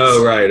his face.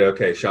 Oh, right.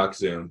 Okay, shock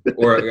zoom.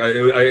 Or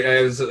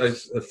I was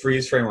a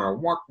freeze frame or a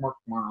walk,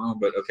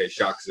 but okay,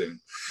 shock zoom.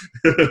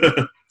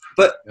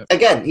 But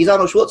again, he's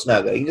Arnold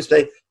Schwarzenegger. You can just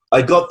say,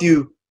 I got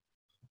you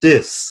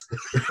this.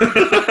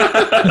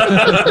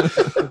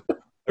 I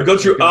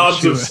got you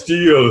arms of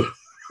steel.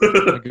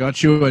 I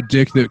got you a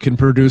dick that can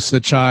produce a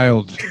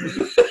child.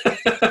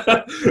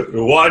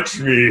 Watch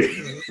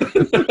me.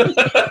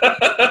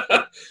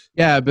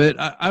 Yeah, but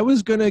I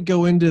was gonna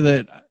go into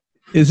that.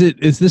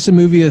 Is this a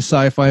movie, a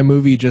sci-fi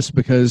movie, just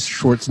because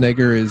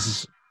Schwarzenegger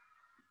is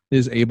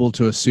able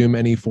to assume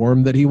any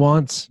form that he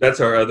wants? That's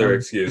our other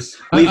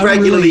excuse. We've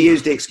regularly really,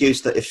 used the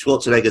excuse that if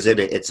Schwarzenegger's in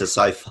it, it's a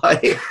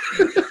sci-fi.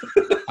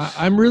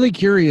 I'm really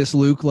curious,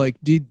 Luke. Like,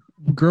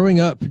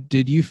 growing up,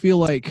 did you feel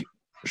like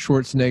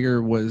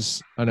Schwarzenegger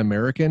was an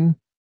American?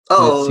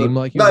 Oh, Did it seem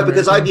like he no, was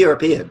because I'm American?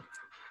 European.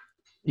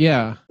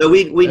 Yeah. So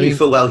we knew mean-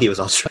 full well he was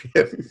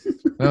Australian.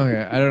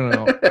 Okay, I don't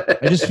know.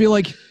 I just feel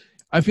like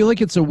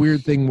it's a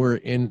weird thing where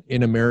in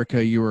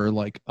America you are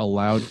like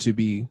allowed to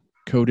be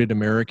coded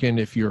American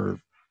if you're,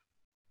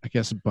 I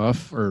guess,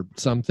 buff or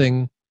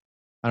something.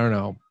 I don't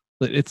know.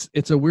 But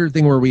it's a weird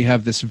thing where we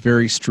have this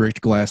very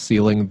strict glass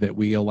ceiling that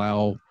we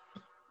allow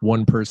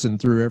one person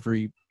through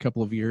every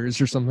couple of years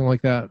or something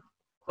like that.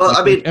 Well, Like,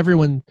 I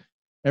mean,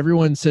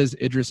 everyone says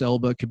Idris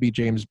Elba could be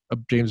James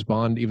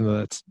Bond, even though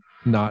that's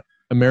not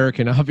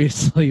American,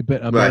 obviously,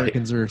 but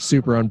Americans are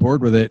super on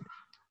board with it.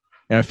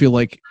 And I feel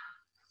like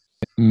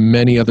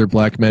many other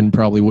black men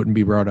probably wouldn't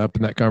be brought up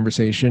in that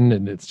conversation,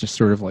 and it's just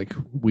sort of like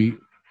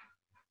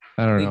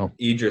I don't know.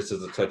 Idris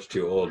is a touch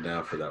too old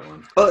now for that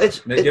one. well,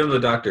 Give him the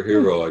Doctor Who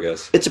role, I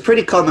guess. it's a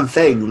pretty common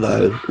thing,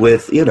 though,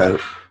 with,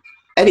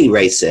 any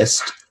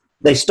racist.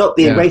 They stop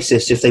being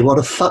racist if they want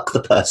to fuck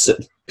the person.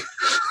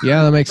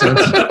 Yeah, that makes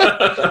sense.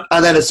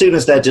 And then as soon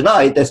as they're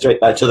denied, they're straight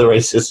back to the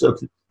racism.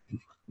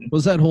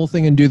 Was that whole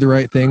thing in Do the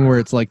Right Thing where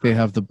it's like they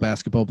have the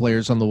basketball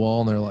players on the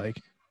wall and they're like,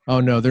 oh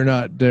no, they're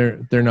not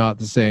the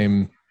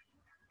same.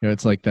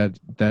 It's like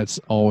that's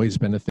always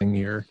been a thing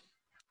here.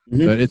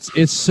 Mhm. But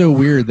it's so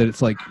weird that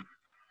it's like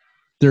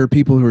there are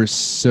people who are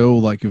so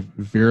like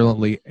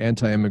virulently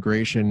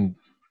anti-immigration,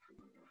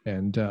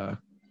 and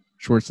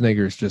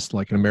Schwarzenegger is just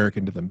like an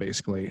American to them,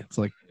 basically. It's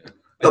like,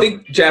 I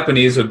think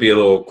Japanese would be a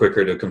little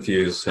quicker to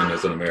confuse him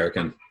as an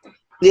American.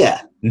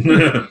 Yeah.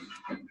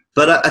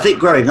 But I think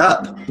growing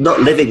up, not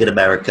living in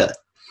America,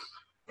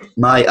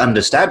 my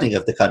understanding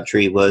of the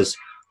country was,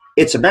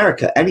 it's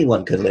America.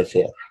 Anyone can live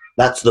here.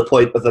 That's the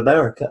point of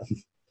America.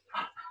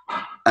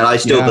 And I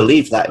still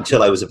believed that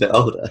until I was a bit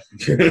older.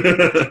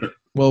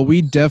 well,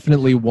 we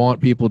definitely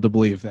want people to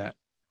believe that.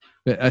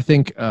 But I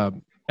think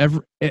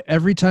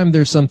every time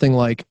there's something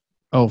like,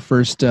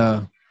 first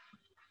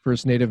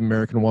Native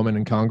American woman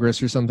in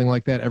Congress or something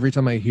like that, every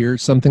time I hear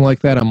something like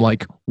that, I'm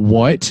like,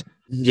 what?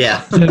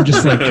 Yeah. I'm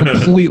just like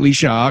completely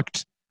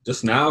shocked.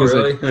 Just now, Is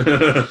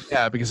really?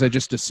 Yeah, because I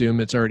just assume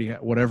it's already,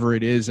 whatever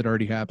it is, it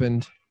already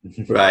happened.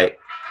 Right.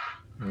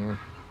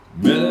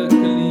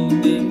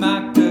 Melancholy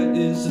Maca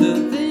is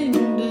the thing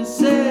to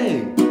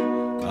say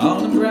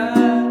on a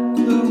bright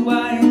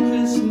Hawaiian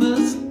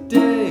Christmas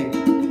day.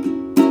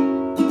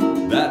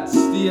 That's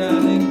the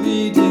island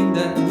greeting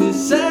that we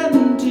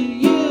send to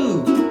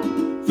you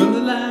from the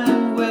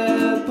land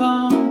where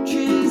palm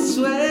trees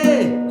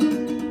sway.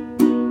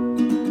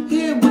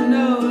 Here we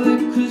know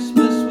that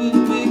Christmas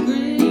will be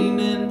green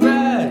and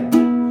bright,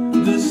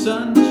 the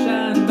sun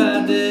shine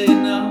by day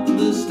and all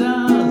the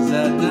stars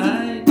at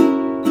night.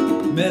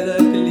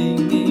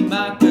 Melancholy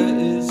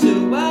Maca is a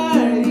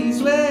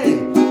wise way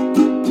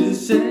to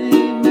say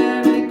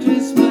Merry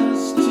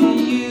Christmas to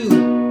you.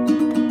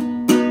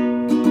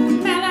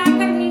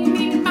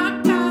 Melancholy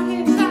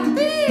Maca is a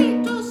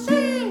thing to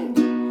say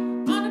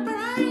on a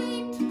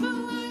bright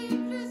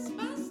Hawaiian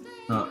Christmas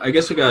day. I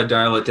guess we gotta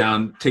dial it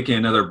down. Taking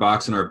another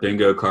box in our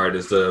bingo card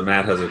as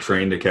Matt has a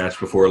train to catch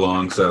before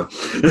long. So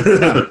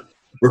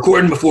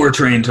recording before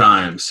train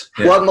times.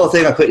 Yeah. One more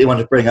thing I quickly want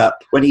to bring up.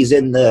 When he's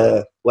in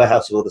the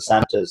warehouse of all the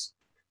Santas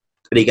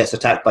and he gets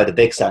attacked by the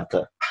big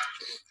Santa,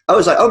 I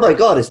was like, oh my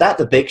God, is that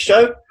the Big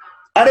Show?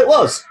 And it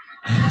was.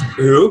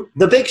 Who?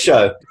 The Big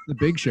Show. The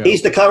Big Show.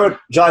 He's the current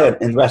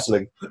giant in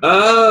wrestling.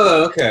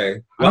 Oh,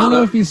 okay. I don't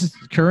know if he's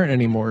current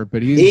anymore,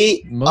 but he's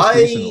recent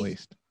at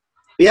least.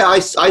 Yeah,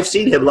 I've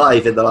seen him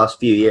live in the last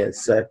few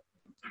years. So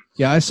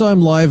Yeah, I saw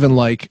him live in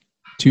like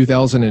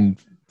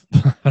 2005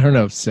 I don't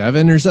know,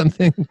 7 or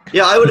something.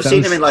 Yeah, I would have That seen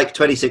was- him in like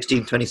 2016,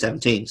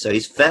 2017, so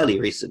he's fairly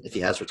recent if he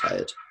has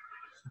retired.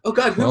 Oh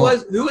God, who Well-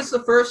 was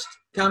the first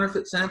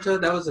counterfeit Santa?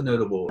 That was a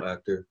notable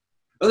actor.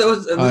 Oh, that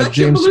was that James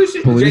Jim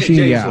Belushi? Belushi,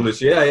 James yeah.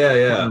 Belushi.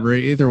 Yeah.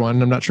 Either one.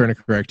 I'm not trying to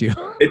correct you.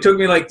 It took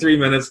me like 3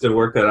 minutes to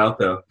work that out,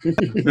 though.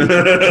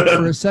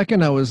 For a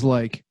second, I was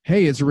like,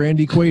 "Hey, it's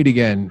Randy Quaid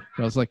again."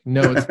 I was like,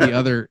 "No, it's the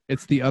other.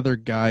 It's the other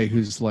guy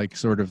who's like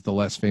sort of the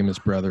less famous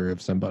brother of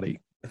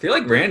somebody." I feel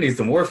like Randy's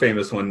the more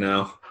famous one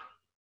now.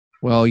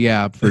 Well,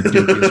 yeah, for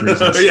dubious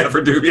reasons. Yeah,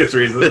 for dubious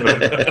reasons.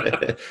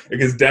 But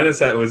because Dennis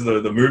was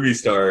the movie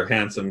star,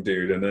 handsome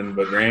dude, and then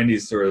but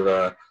Randy's sort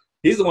of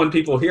he's the one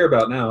people hear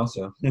about now.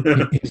 So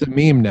He's a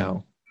meme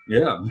now.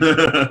 yeah.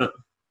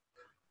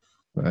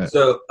 But-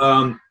 So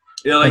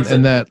yeah, like I said,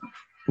 and that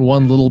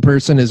one little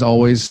person is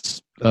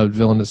always a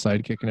villainous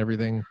sidekick and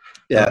everything. I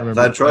Yeah, don't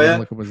remember- Van I didn't Troyer.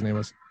 look up what his name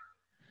was.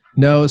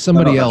 No,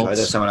 somebody No, not Van Troyer, else.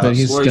 there's someone But else.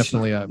 he's Roy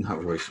definitely a.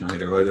 not Roy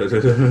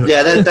Schneider.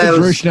 Yeah, there Roy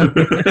was.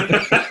 Schneider.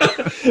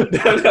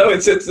 No,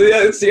 it's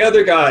the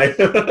other guy.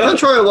 Van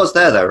Troyer was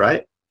there though,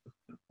 right?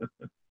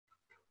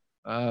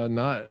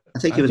 Not. I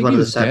think he was one of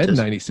the dead in Santas.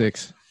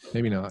 '96.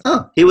 Maybe not.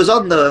 Oh, he was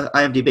on the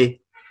IMDb.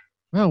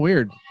 Oh,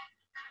 weird.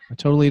 I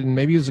totally didn't.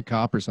 Maybe he was a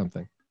cop or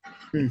something.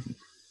 Hmm.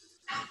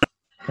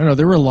 I don't know.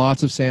 There were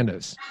lots of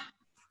Santas.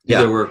 Yeah.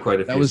 There were quite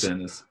a That few was-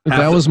 Santas.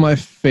 That was my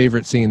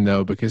favorite scene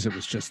though, because it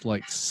was just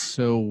like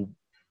so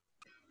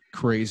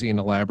crazy and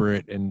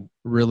elaborate, and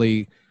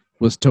really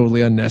was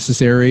totally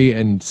unnecessary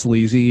and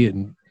sleazy.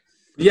 And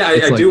Yeah,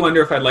 It's I like- do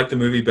wonder if I'd like the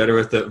movie better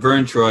with the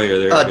Vern Troyer.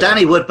 There. you go.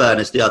 Danny Woodburn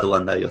is the other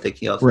one though you're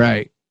thinking of.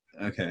 right,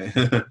 Okay.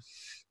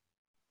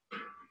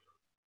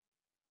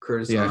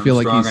 Curtis Yeah, I feel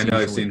like Armstrong, he's I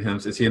know I've easily- seen him.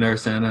 Is he another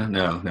Santa?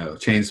 No.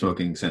 Chain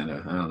smoking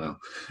Santa. I don't know.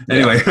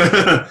 Anyway,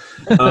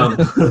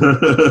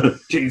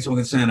 chain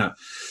smoking Santa.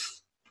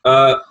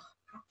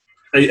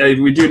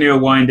 We do need to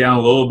wind down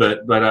a little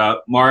bit,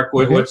 but Mark,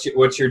 Okay.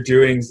 what's your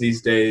doings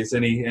these days?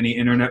 Any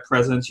internet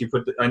presence?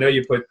 I know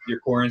you put your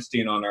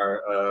quarantine on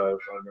our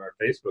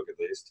Facebook at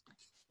least.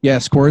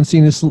 yes,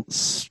 Quarantine is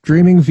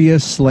streaming via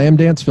Slam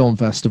Dance Film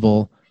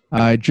Festival.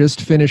 I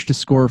just finished a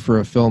score for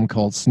a film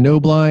called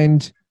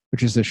Snowblind,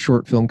 which is a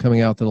short film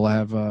coming out that'll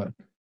have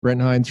Brent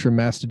Hines from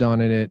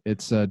Mastodon in it.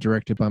 It's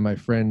directed by my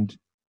friend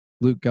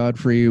Luke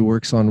Godfrey, who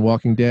works on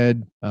Walking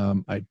Dead.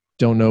 I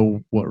don't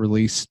know what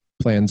release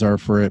plans are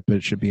for it, but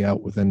it should be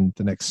out within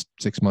the next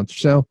 6 months or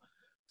so.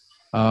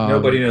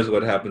 Nobody knows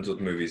what happens with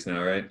movies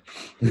now, right?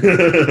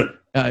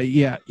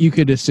 Yeah, you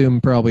could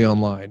assume probably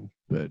online,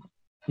 but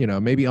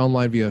maybe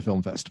online via a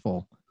film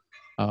festival.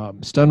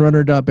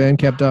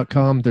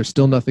 Stunrunner.bandcamp.com. There's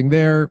still nothing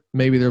there.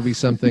 Maybe there'll be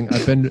something.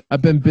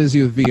 I've been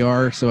busy with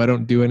VR, so I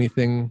don't do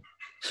anything.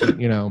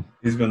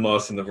 He's been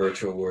lost in the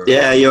virtual world.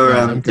 Yeah, you're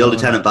I'm the gone.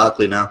 Lieutenant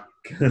Barkley now.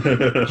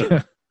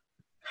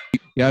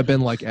 Yeah, I've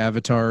been like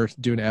Avatar,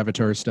 doing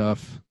Avatar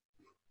stuff.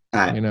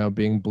 Alright.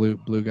 Being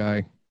blue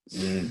guy.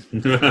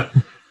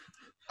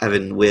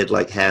 Having weird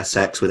like hair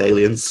sex with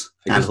aliens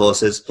I and guess-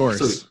 horses. Of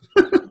course.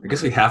 I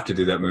guess we have to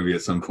do that movie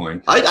at some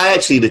point. I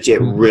actually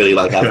legit really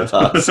like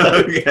Avatar. So.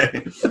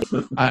 Okay.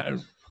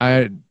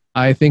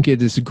 I think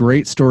it is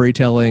great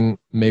storytelling.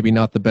 Maybe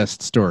not the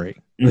best story.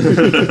 But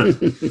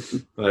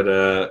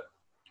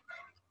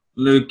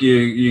Luke,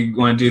 you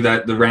want to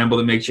do the ramble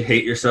that makes you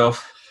hate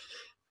yourself?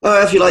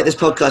 If you like this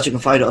podcast, you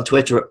can find it on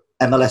Twitter at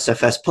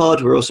MLSFS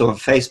Pod. We're also on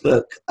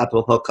Facebook,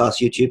 Apple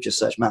Podcasts, YouTube. Just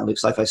search Matt and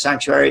Luke's Sci-Fi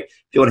Sanctuary. If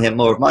you want to hear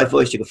more of my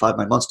voice, you can find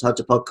my Monster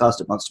Hunter podcast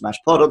at Monster Mash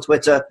Pod on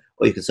Twitter,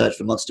 or you can search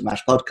for Monster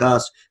Mash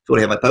Podcast. If you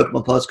want to hear my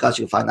Pokemon podcast,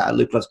 you can find that at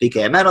Luke Loves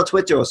PKMN on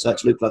Twitter, or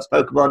search Luke Loves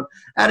Pokemon.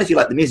 And if you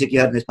like the music you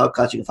heard in this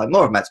podcast, you can find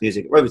more of Matt's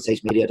music at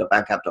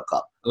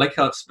robotastemedia.bandcamp.com. I like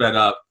how it's sped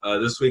up.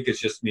 This week it's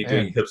just me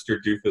doing Man. hipster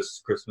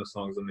doofus Christmas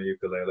songs on the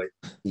ukulele.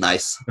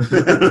 Nice.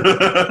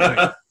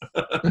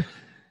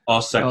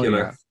 All secular.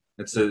 yeah.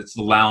 It's the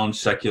lounge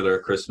secular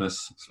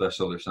Christmas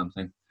special or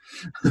something.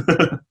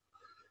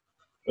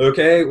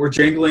 Okay, we're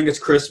jingling. It's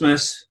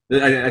Christmas.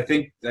 I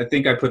think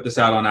I put this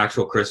out on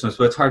actual Christmas,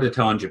 but it's hard to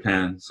tell in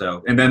Japan.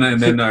 So and then I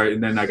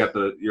got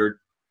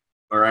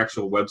our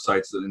actual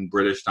websites in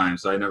British time,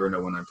 so I never know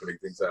when I'm putting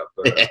things out.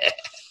 But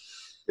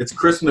it's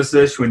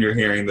Christmas-ish when you're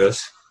hearing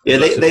this. Yeah,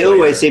 Just they so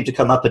you always know. seem to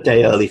come up a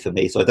day early for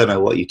me, so I don't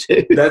know what you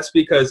do. That's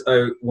because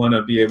I want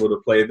to be able to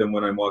play them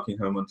when I'm walking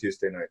home on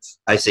Tuesday nights.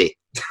 I see.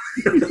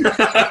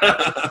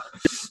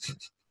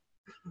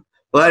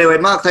 Well, anyway,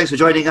 Mark, thanks for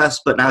joining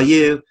us. But now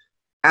you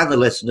and the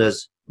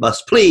listeners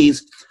must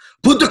please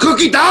put the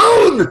cookie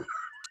down.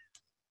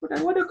 But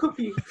I want a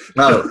cookie.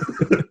 No,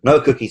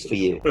 no cookies for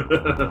you.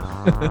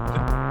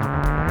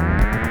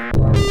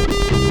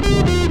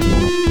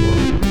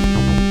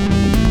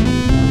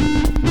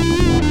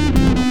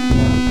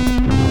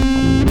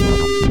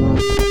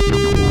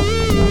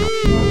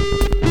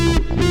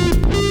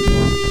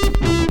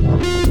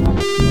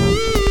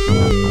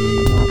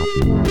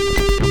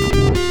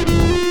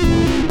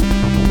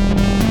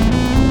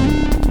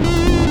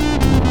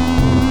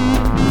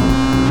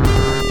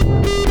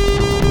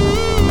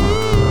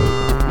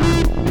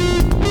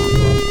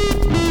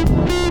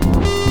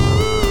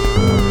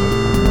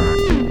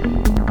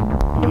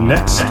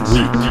 Next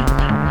week,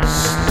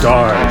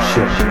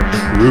 Starship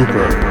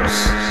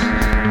Troopers.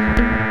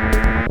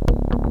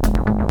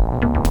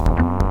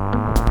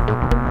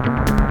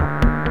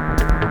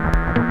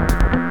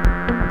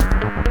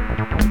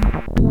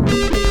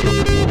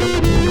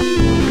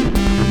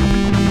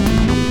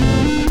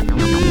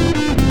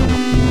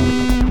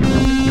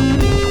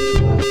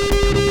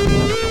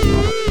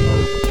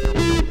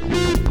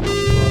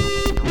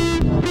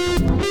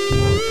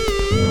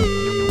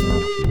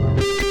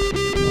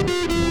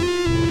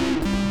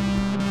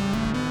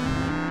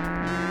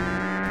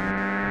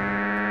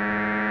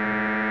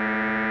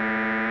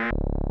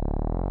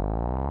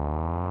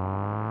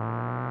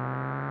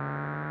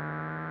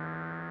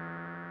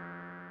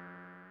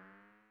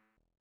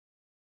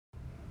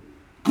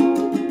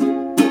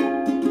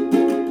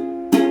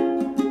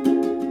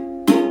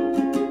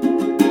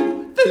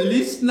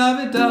 Feliz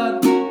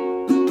Navidad,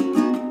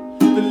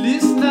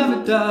 Feliz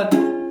Navidad,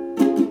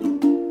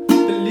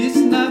 Feliz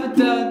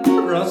Navidad,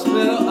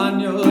 Prospero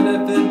año de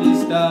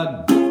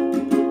felicidad.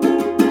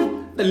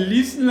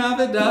 Feliz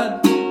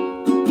Navidad,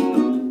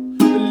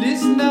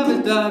 Feliz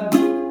Navidad,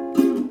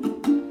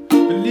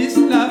 Feliz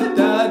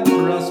Navidad,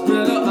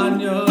 Prospero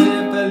año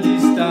de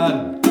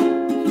felicidad.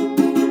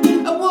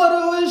 I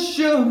wanna wish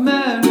you a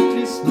Merry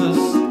Christmas.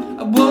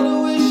 I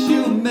wanna wish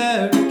you a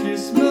Merry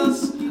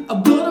Christmas. I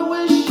wanna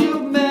wish you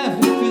a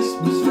Merry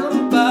Christmas from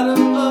the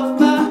bottom of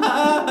my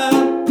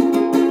heart.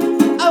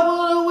 I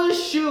wanna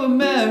wish you a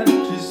Merry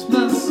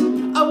Christmas.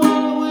 I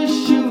wanna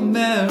wish you a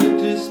Merry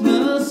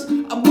Christmas.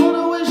 I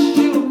wanna wish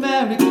you a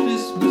Merry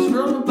Christmas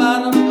from the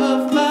bottom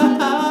of my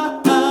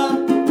heart.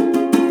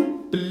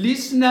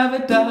 Feliz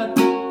Navidad,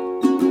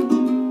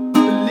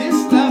 Feliz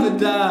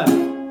Navidad,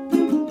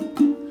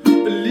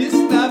 Feliz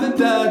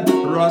Navidad,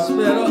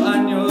 Prospero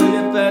año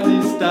y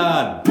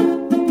felicidad.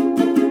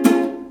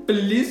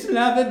 Feliz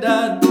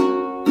Navidad,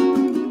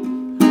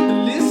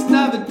 Feliz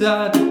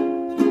Navidad,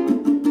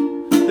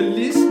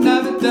 Feliz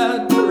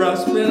Navidad,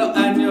 Prospero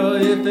año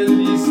y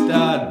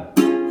felicidad.